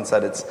Johnson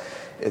said.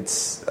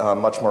 It's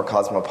much more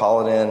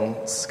cosmopolitan.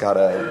 It's got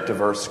a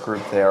diverse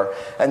group there.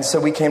 And so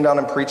we came down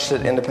and preached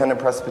at Independent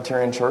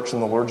Presbyterian Church,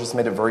 and the Lord just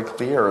made it very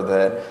clear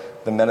that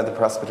the men of the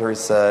presbytery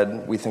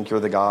said, we think you're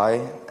the guy.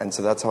 And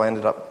so that's how I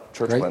ended up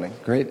church planting.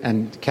 Great.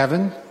 And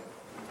Kevin?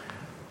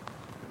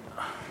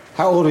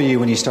 How old were you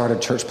when you started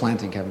church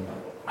planting, Kevin?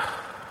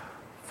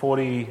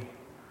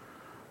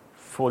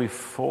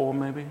 44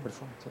 maybe, I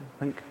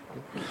think.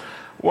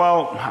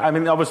 Well,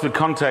 obviously the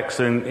context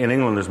in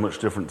England is much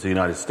different to the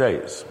United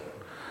States.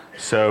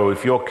 So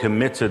if you're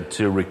committed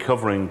to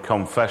recovering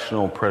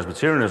confessional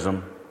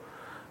Presbyterianism,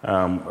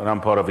 and I'm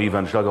part of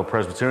Evangelical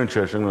Presbyterian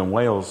Church in England and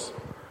Wales,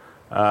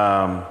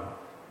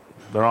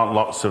 there aren't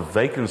lots of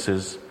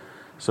vacancies,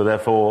 so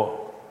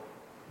therefore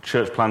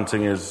church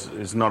planting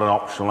is not an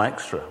optional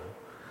extra.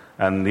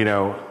 And,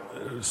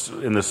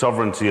 in the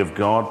sovereignty of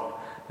God,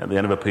 at the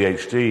end of a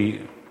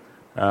PhD,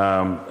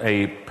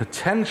 a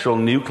potential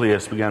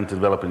nucleus began to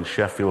develop in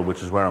Sheffield,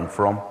 which is where I'm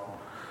from.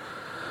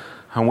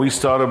 And we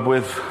started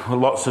with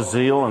lots of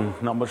zeal and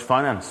not much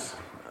finance.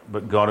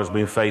 But God has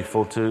been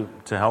faithful to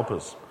help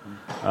us.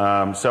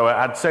 So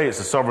I'd say it's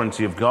the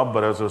sovereignty of God,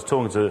 but as I was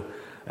talking to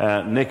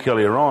Nick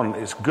earlier on,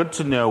 it's good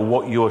to know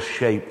what you're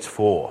shaped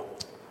for.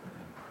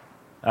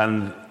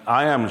 And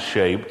I am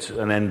shaped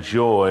and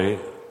enjoy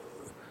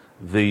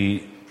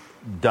the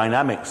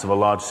dynamics of a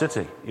large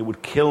city. It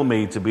would kill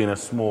me to be in a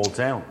small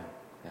town.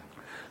 Yeah.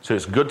 So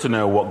it's good to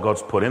know what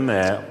God's put in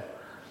there.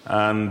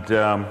 And,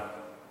 there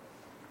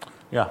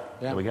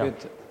we go.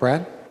 Good.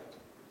 Brad?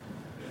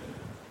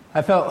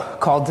 I felt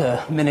called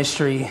to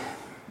ministry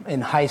in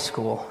high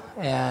school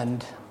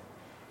and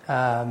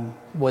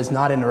was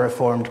not in a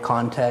Reformed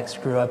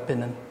context, grew up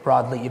in a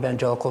broadly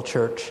evangelical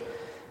church.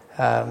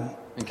 In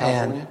California?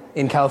 And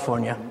in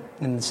California,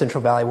 in the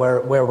Central Valley,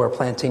 where we're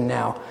planting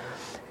now.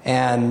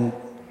 And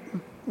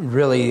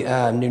really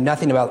knew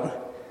nothing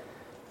about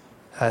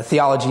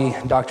theology,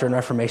 doctrine,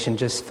 Reformation,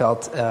 just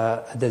felt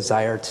a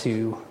desire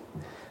to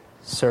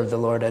serve the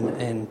Lord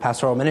in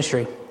pastoral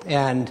ministry.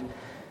 And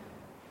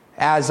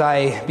as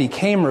I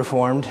became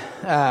Reformed,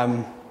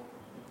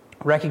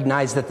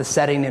 recognized that the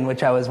setting in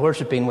which I was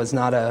worshiping was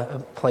not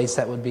a place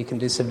that would be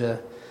conducive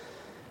to,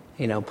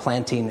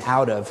 planting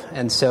out of.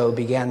 And so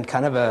began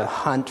kind of a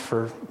hunt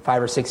for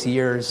 5 or 6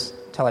 years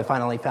till I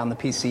finally found the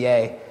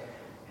PCA.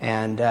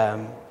 And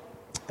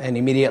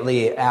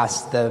immediately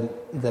asked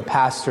the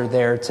pastor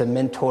there to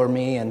mentor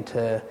me, and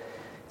to,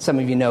 some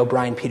of you know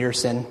Brian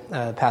Peterson,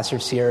 pastor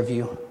of Sierra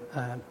View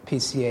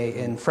PCA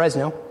in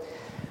Fresno.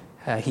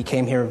 He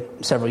came here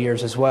several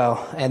years as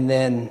well, and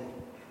then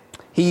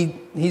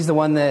he's the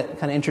one that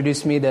kind of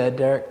introduced me to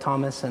Derek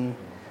Thomas, and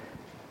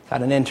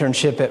got an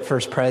internship at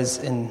First Pres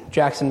in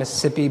Jackson,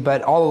 Mississippi.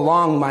 But all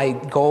along, my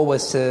goal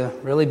was to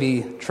really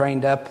be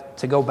trained up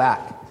to go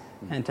back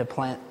and to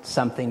plant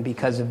something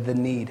because of the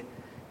need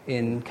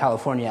in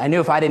California. I knew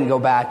if I didn't go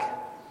back,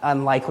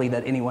 unlikely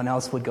that anyone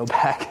else would go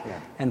back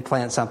and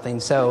plant something.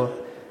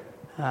 So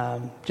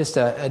just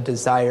a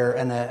desire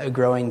and a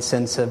growing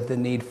sense of the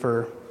need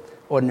for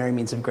ordinary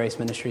means of grace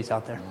ministries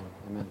out there.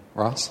 Amen.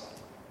 Ross?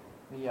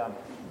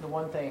 The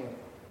one thing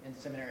in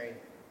seminary,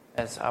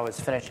 as I was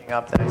finishing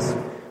up, that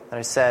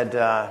I said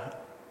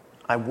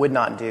I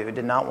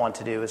did not want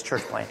to do, is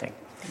church planting.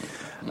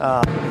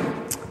 I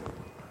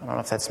don't know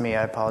if that's me.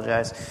 I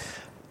apologize.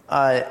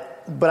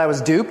 But I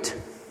was duped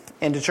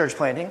into church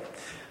planting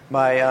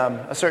by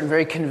a certain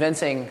very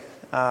convincing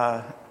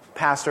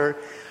pastor.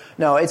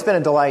 No, it's been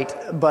a delight,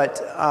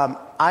 but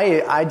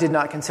I did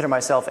not consider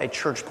myself a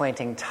church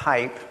planting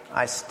type.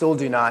 I still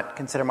do not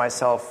consider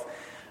myself,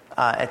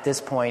 at this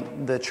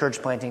point, the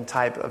church planting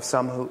type of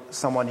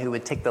someone who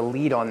would take the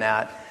lead on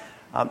that.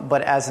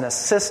 But as an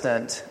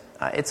assistant,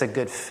 it's a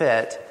good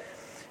fit.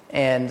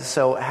 And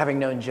so having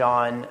known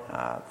John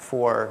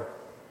for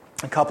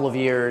a couple of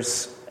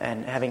years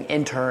and having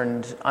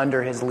interned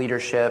under his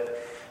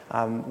leadership,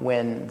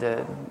 when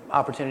the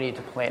opportunity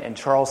to plant in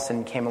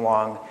Charleston came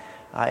along,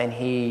 and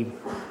he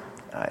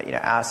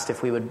asked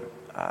if we would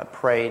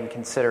pray and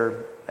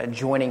consider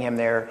joining him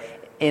there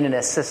in an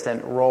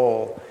assistant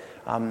role,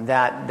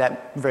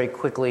 that very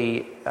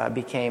quickly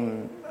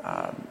became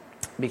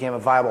a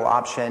viable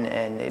option,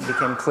 and it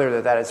became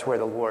clear that is where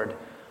the Lord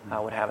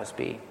would have us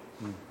be.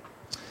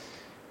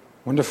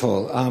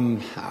 Wonderful.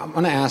 I'm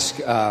going to ask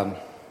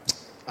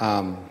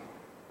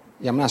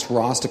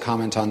Ross to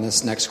comment on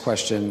this next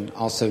question.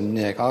 Also,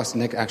 Nick. I'll ask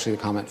Nick actually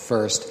to comment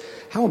first.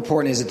 How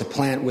important is it to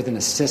plant with an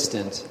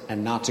assistant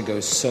and not to go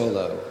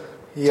solo?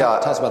 Yeah,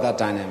 tell us about that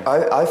dynamic.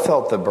 I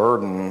felt the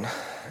burden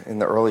in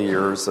the early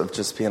years of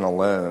just being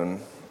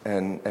alone,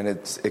 and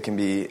it can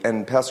be,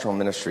 and pastoral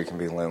ministry can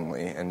be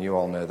lonely, and you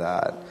all know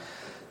that.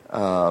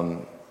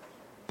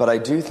 But I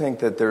do think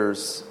that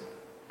there's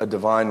a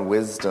divine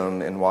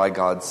wisdom in why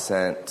God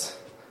sent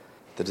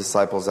the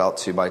disciples out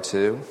 2 by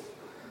 2.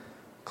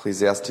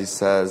 Ecclesiastes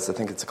says, I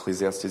think it's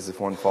Ecclesiastes, if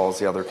one falls,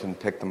 the other can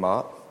pick them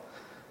up.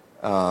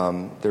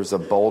 There's a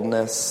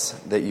boldness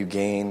that you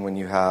gain when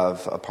you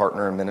have a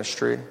partner in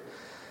ministry.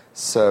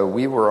 So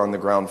we were on the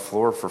ground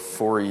floor for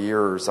 4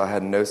 years. I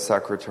had no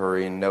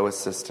secretary, no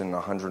assistant,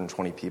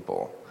 120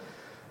 people.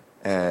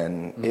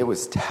 And it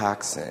was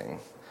taxing.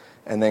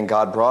 And then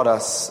God brought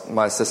us,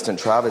 my assistant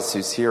Travis,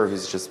 who's here,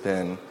 who's just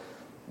been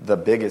the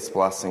biggest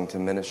blessing to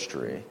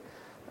ministry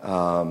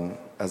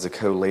as a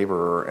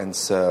co-laborer. And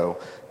so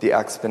the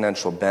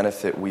exponential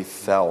benefit we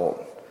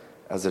felt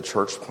as a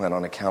church plant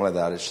on account of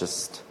that is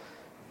just,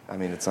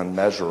 it's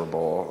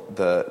unmeasurable.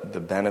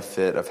 The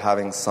benefit of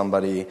having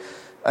somebody,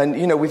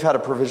 and we've had a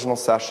provisional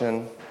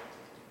session,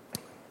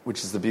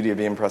 which is the beauty of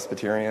being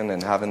Presbyterian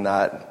and having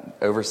that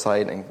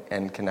oversight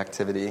and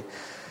connectivity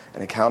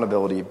and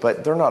accountability,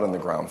 but they're not on the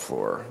ground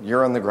floor.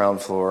 You're on the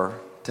ground floor.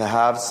 To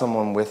have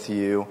someone with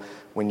you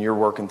when you're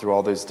working through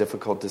all those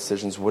difficult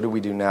decisions, what do we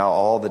do now?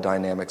 All the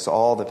dynamics,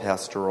 all the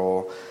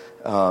pastoral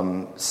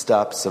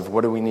steps of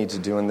what do we need to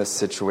do in this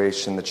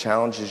situation, the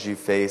challenges you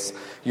face.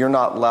 You're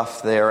not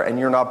left there, and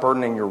you're not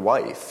burdening your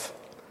wife,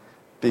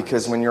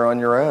 because when you're on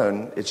your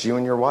own, it's you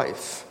and your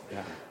wife.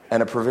 Yeah.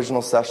 And a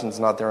provisional session's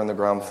not there on the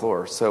ground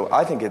floor. So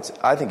I think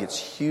it's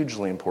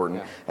hugely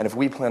important. Yeah. And if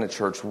we plant a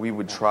church, we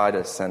would try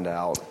to send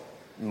out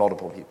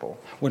multiple people.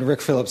 When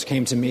Rick Phillips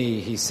came to me,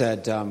 he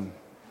said,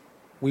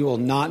 we will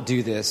not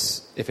do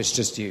this if it's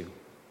just you.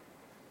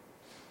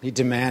 He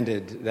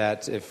demanded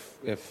that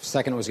if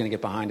Second was going to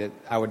get behind it,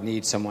 I would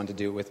need someone to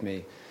do it with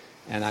me.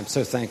 And I'm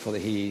so thankful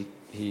that he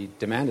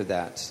demanded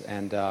that.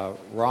 And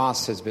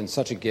Ross has been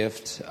such a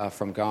gift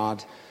from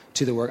God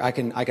to the work. I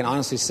can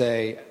honestly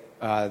say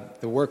the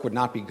work would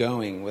not be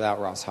going without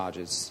Ross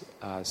Hodges.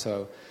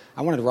 So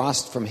I wanted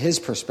Ross, from his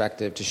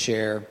perspective, to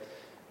share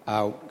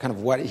kind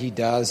of what he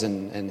does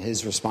and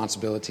his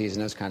responsibilities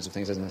and those kinds of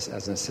things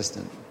as an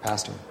assistant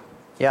pastor.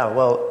 Yeah,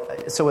 well,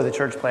 so with a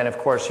church plant, of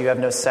course, you have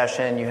no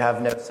session, you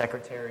have no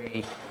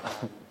secretary,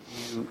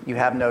 you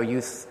have no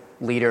youth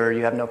leader,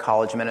 you have no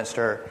college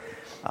minister.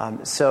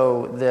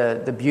 So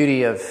the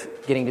beauty of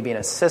getting to be an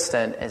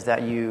assistant is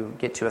that you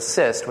get to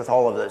assist with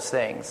all of those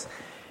things.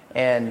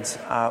 And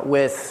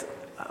with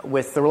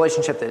the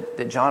relationship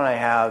that John and I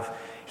have,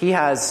 he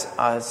has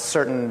a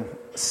certain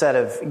set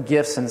of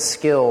gifts and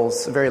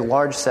skills, a very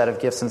large set of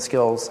gifts and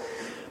skills,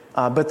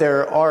 but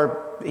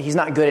he's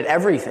not good at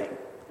everything.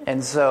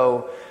 And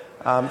so,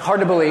 hard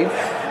to believe.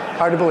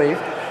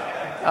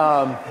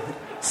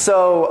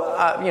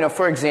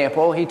 For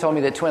example, he told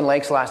me that Twin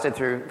Lakes lasted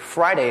through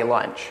Friday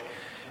lunch.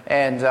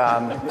 And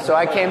so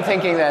I came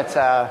thinking that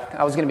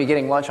I was going to be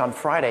getting lunch on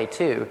Friday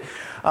too.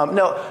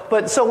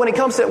 But so when it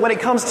comes to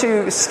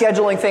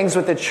scheduling things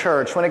with the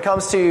church, when it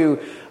comes to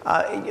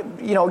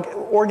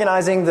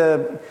organizing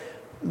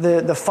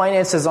the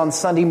finances on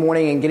Sunday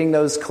morning and getting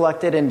those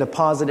collected and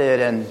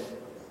deposited and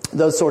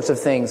those sorts of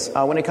things.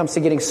 When it comes to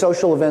getting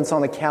social events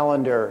on the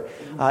calendar,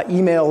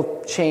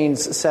 email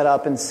chains set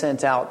up and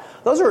sent out,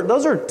 those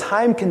are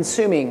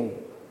time-consuming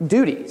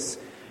duties.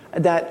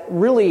 that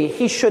really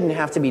he shouldn't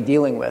have to be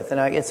dealing with.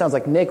 And it sounds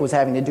like Nick was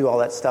having to do all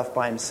that stuff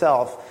by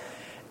himself.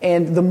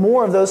 And the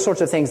more of those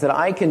sorts of things that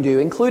I can do,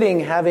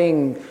 including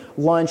having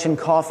lunch and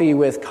coffee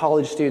with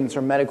college students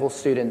or medical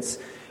students,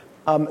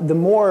 the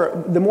more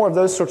of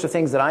those sorts of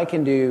things that I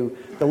can do,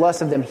 the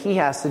less of them he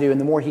has to do, and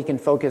the more he can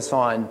focus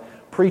on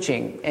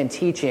preaching and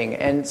teaching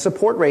and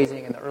support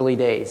raising in the early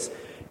days,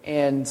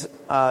 and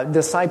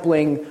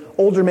discipling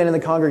older men in the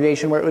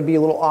congregation where it would be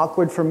a little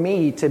awkward for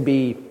me to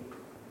be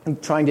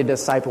trying to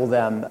disciple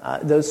them,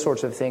 those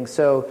sorts of things.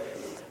 So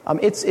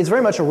it's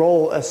very much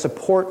a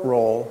support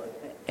role.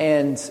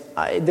 And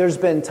there's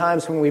been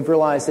times when we've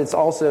realized it's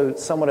also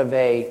somewhat of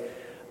a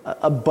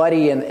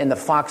buddy in the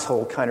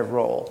foxhole kind of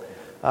role,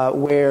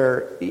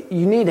 where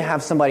you need to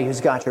have somebody who's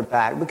got your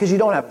back because you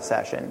don't have a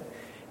session.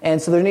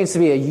 And so there needs to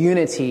be a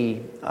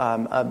unity,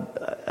 sort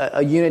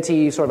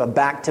of a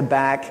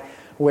back-to-back,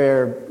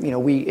 where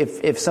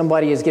if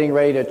somebody is getting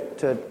ready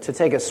to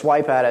take a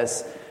swipe at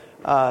us,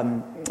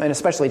 and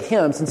especially at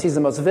him, since he's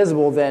the most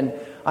visible, then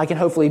I can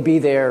hopefully be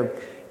there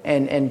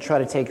and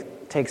try to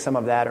take some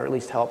of that, or at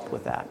least help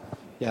with that.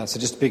 Yeah, so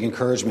just a big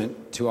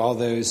encouragement to all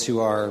those who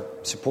are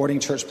supporting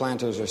church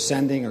planters or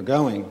sending or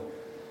going.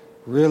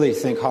 Really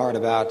think hard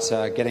about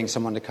getting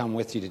someone to come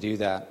with you to do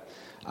that.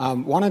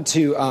 Wanted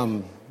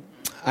to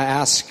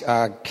ask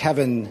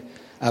Kevin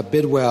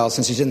Bidwell,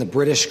 since he's in the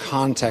British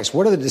context,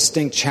 what are the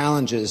distinct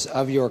challenges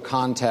of your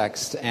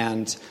context,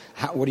 and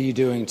what are you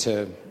doing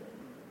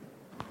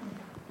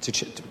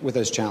with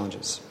those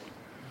challenges?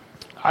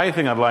 I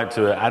think I'd like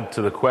to add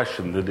to the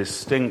question the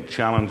distinct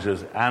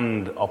challenges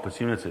and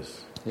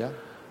opportunities. Yeah.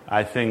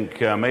 I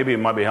think maybe it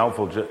might be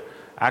helpful.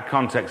 Our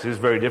context is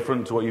very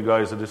different to what you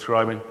guys are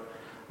describing.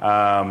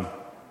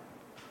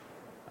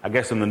 I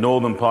guess in the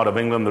northern part of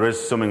England there is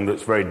something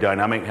that's very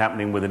dynamic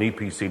happening with an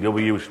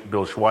EPCW.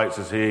 Bill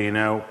Schweitzer is here, and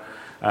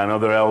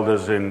other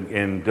elders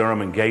in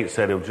Durham and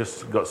Gateshead who've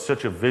just got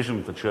such a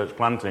vision for church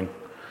planting,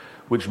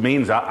 which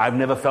means I've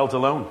never felt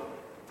alone.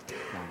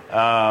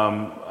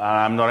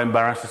 I'm not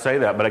embarrassed to say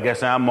that, but I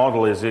guess our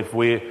model is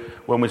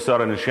when we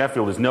started in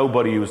Sheffield, there's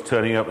nobody who was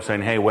turning up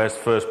saying, "Hey, where's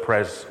First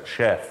Pres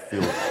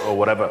Sheffield?" or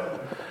whatever.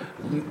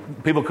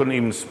 People couldn't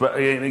even spell.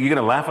 You're going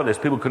to laugh at this.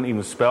 People couldn't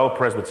even spell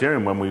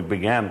Presbyterian when we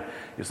began.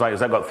 It's like,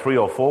 has that got 3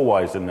 or 4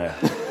 Y's in there?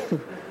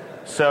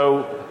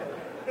 So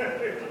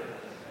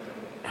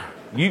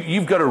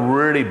you've got to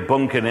really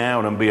bunker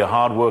down and be a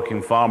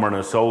hard-working farmer and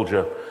a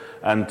soldier,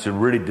 and to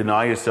really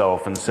deny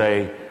yourself and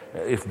say,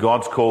 if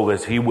God's called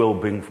this, He will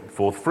bring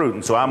forth fruit.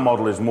 And so our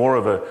model is more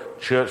of a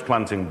church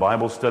planting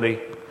Bible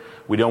study.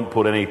 We don't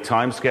put any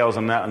timescales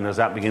on that, and as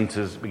that begins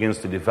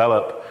to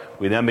develop,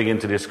 we then begin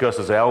to discuss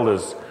as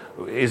elders,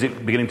 is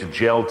it beginning to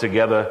gel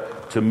together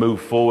to move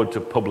forward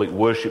to public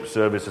worship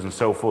services and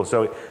so forth.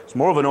 So it's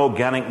more of an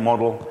organic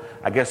model,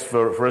 I guess,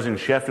 for us in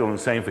Sheffield, and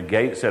same for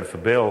Gateshead, for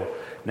Bill.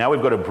 Now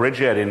we've got a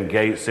bridgehead in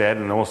Gateshead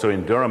and also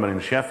in Durham and in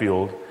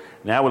Sheffield.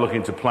 Now we're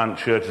looking to plant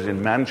churches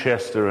in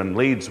Manchester and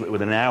Leeds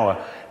within an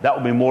hour. That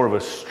will be more of a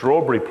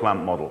strawberry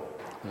plant model.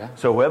 Yeah.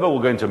 So whoever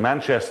will go into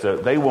Manchester,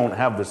 they won't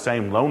have the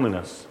same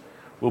loneliness.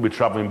 We'll be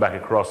traveling back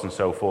across and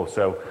so forth.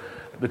 So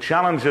the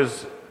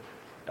challenges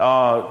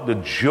are the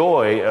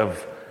joy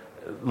of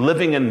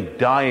living and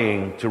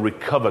dying to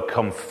recover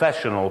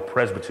confessional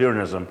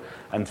Presbyterianism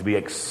and to be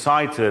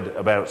excited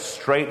about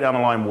straight down the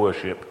line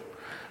worship,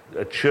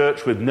 a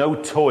church with no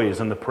toys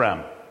in the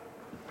pram.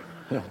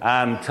 Yeah.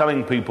 And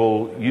telling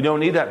people, you don't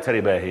need that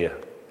teddy bear here.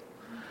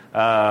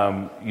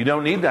 You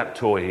don't need that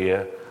toy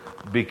here,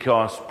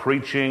 because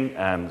preaching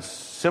and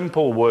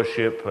simple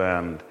worship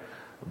and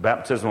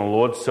baptismal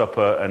Lord's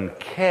Supper and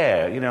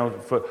care,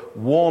 for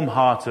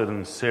warm-hearted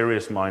and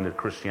serious-minded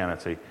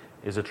Christianity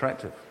is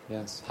attractive.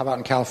 Yes. How about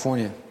in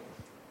California?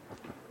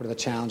 What are the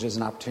challenges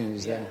and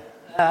opportunities there?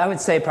 I would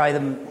say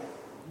probably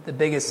the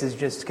biggest is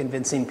just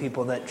convincing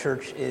people that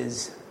church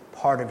is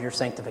part of your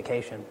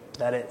sanctification,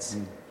 that it's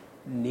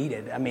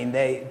needed. I mean,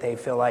 they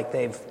feel like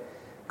they've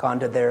gone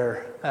to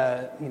their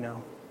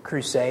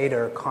crusade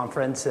or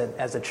conference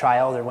as a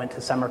child, or went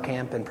to summer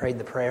camp and prayed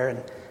the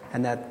prayer,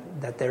 and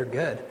that they're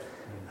good.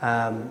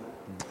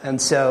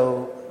 And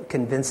so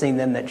convincing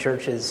them that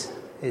church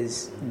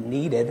is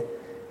needed,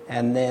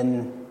 and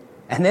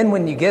then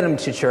when you get them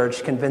to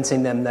church,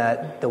 convincing them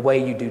that the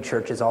way you do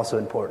church is also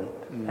important.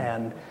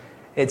 And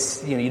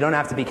it's, you don't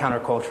have to be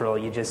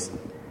countercultural. You just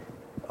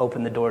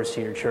open the doors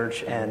to your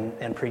church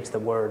and preach the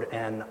word,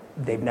 and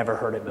they've never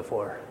heard it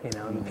before.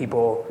 And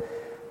people,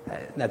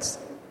 that's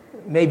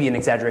maybe an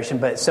exaggeration,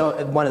 but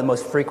so one of the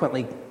most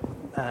frequent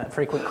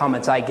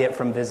comments I get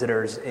from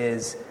visitors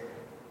is,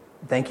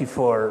 "Thank you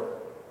for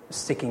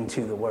sticking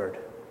to the word.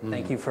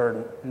 Thank you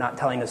for not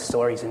telling us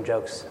stories and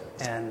jokes."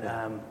 And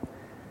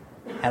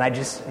I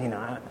just,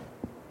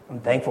 I'm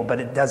thankful, but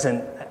it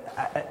doesn't.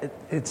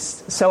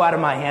 It's so out of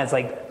my hands.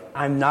 Like,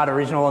 I'm not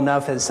original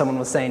enough, as someone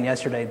was saying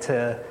yesterday,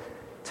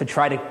 to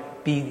try to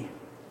be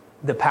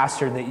the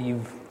pastor that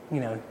you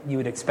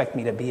would expect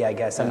me to be. I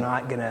guess I'm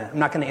not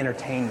gonna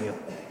entertain you.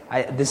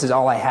 This is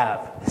all I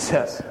have.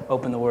 So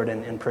open the word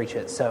and preach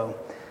it. So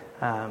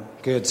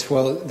good.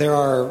 Well, there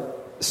are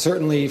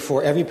certainly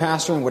for every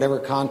pastor in whatever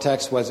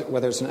context,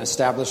 whether it's an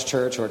established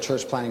church or a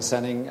church planting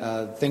setting,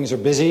 things are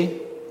busy,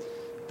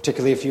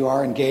 particularly if you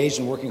are engaged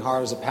and working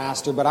hard as a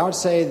pastor. But I would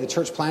say the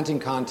church planting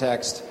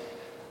context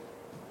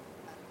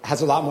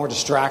has a lot more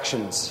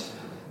distractions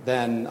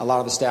than a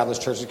lot of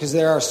established churches, because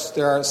there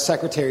are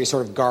secretaries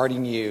sort of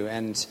guarding you,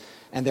 and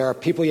there are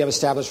people you have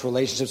established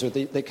relationships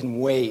with that can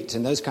wait,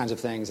 and those kinds of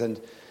things. And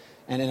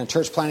in a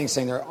church planting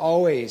setting, there are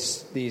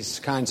always these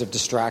kinds of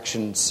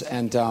distractions.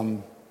 And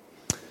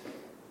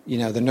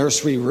the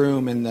nursery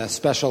room and the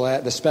special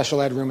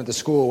ed room at the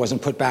school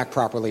wasn't put back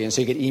properly, and so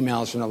you get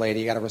emails from the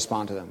lady. You got to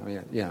respond to them. I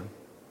mean,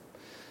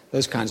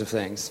 those kinds of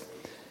things.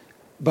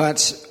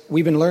 But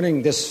we've been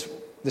learning this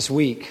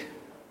week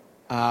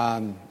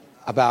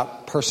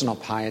about personal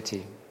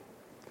piety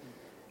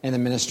in the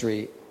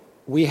ministry.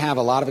 We have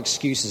a lot of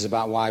excuses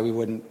about why we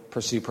wouldn't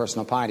pursue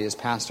personal piety as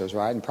pastors,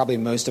 right? And probably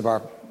most of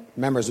our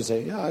members would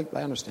say, yeah,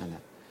 I understand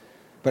that.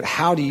 But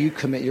how do you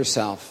commit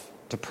yourself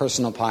to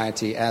personal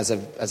piety as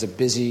a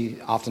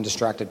busy, often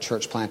distracted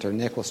church planter?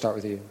 Nick, we'll start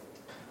with you.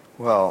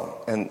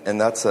 Well,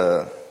 and that's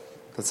a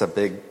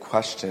big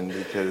question,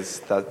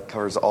 because that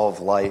covers all of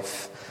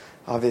life.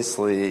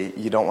 Obviously,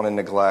 you don't want to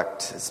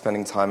neglect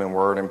spending time in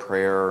word and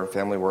prayer,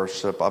 family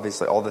worship,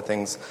 obviously all the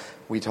things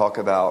we talk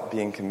about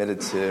being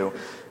committed to.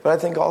 But I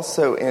think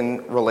also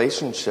in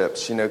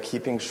relationships,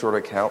 keeping short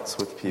accounts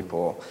with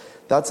people.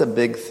 That's a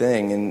big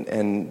thing.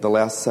 In the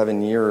last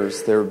 7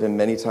 years, there have been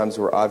many times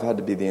where I've had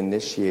to be the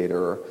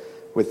initiator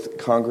with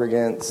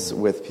congregants,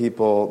 with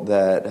people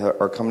that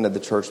are coming to the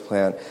church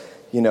plant.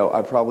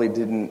 I probably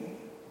didn't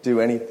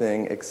do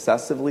anything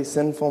excessively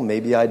sinful.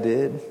 Maybe I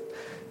did.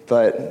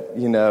 But,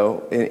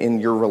 in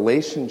your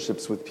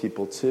relationships with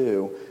people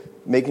too,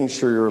 making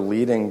sure you're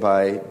leading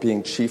by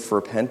being chief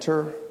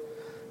repenter,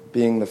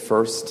 being the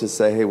first to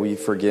say, hey, will you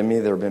forgive me?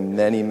 There have been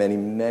many, many,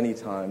 many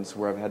times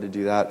where I've had to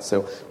do that.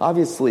 So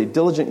obviously,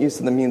 diligent use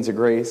of the means of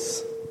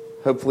grace,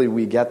 hopefully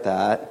we get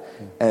that,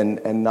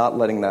 and not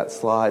letting that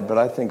slide. But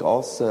I think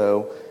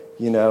also,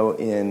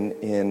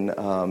 in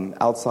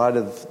outside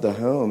of the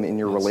home, in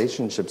your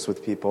relationships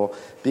with people,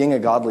 being a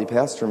godly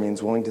pastor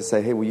means willing to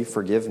say, hey, will you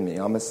forgive me?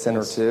 I'm a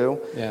sinner too.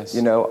 Yes.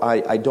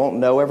 I don't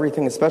know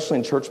everything, especially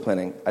in church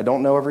planting. I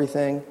don't know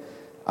everything.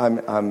 I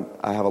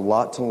have a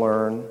lot to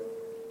learn.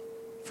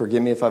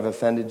 Forgive me if I've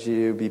offended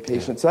you. Be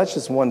patient. So that's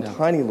just one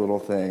tiny little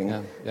thing.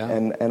 Yeah.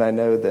 And I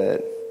know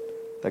that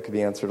could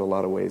be answered a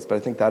lot of ways. But I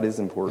think that is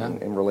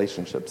important in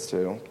relationships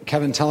too.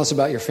 Kevin, tell us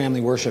about your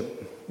family worship.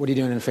 What are you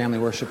doing in family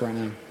worship right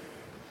now?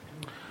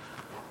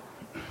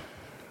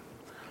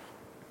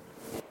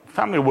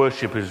 Family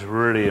worship is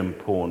really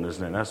important,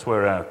 isn't it? That's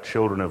where our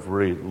children have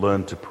really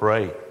learned to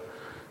pray.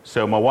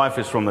 So my wife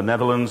is from the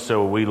Netherlands,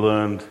 so we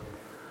learned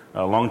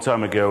a long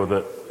time ago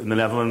that in the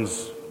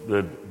Netherlands,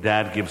 the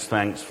dad gives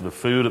thanks for the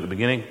food at the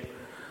beginning,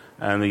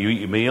 and then you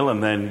eat your meal,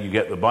 and then you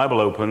get the Bible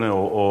open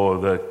or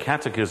the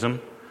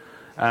catechism,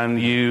 and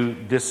you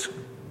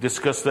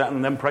discuss that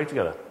and then pray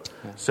together.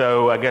 Yeah.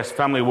 So I guess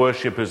family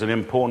worship is an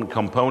important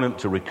component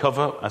to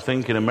recover, I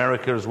think, in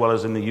America as well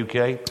as in the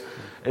UK.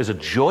 It's a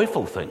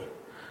joyful thing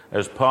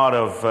as part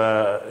of,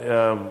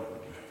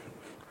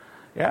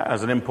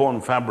 as an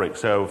important fabric.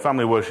 So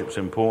family worship's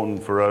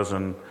important for us,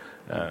 and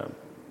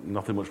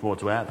nothing much more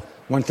to add.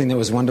 One thing that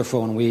was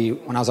wonderful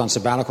when I was on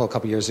sabbatical a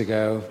couple years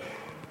ago,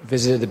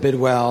 visited the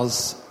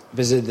Bidwells,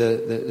 visited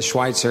the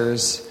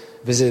Schweitzers,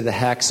 visited the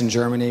Hecks in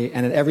Germany,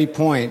 and at every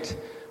point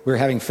we were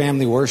having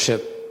family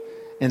worship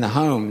in the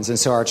homes, and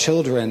so our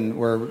children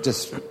were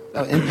just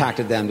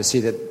impacted them to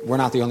see that we're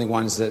not the only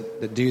ones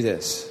that do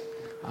this.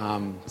 I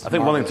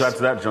think one thing to add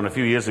to that, John, a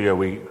few years ago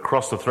we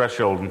crossed the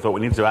threshold and thought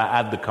we need to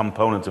add the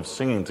component of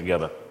singing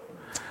together.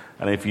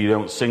 And if you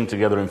don't sing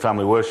together in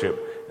family worship,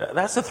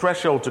 that's a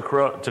threshold to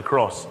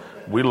cross.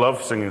 We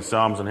love singing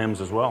psalms and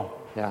hymns as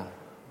well. Yeah,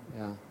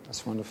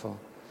 that's wonderful.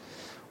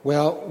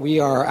 Well, we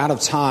are out of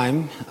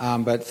time,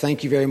 but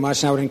thank you very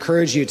much. And I would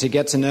encourage you to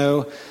get to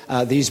know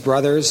these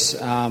brothers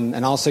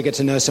and also get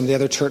to know some of the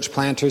other church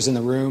planters in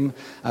the room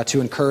to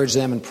encourage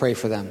them and pray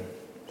for them.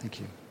 Thank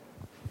you.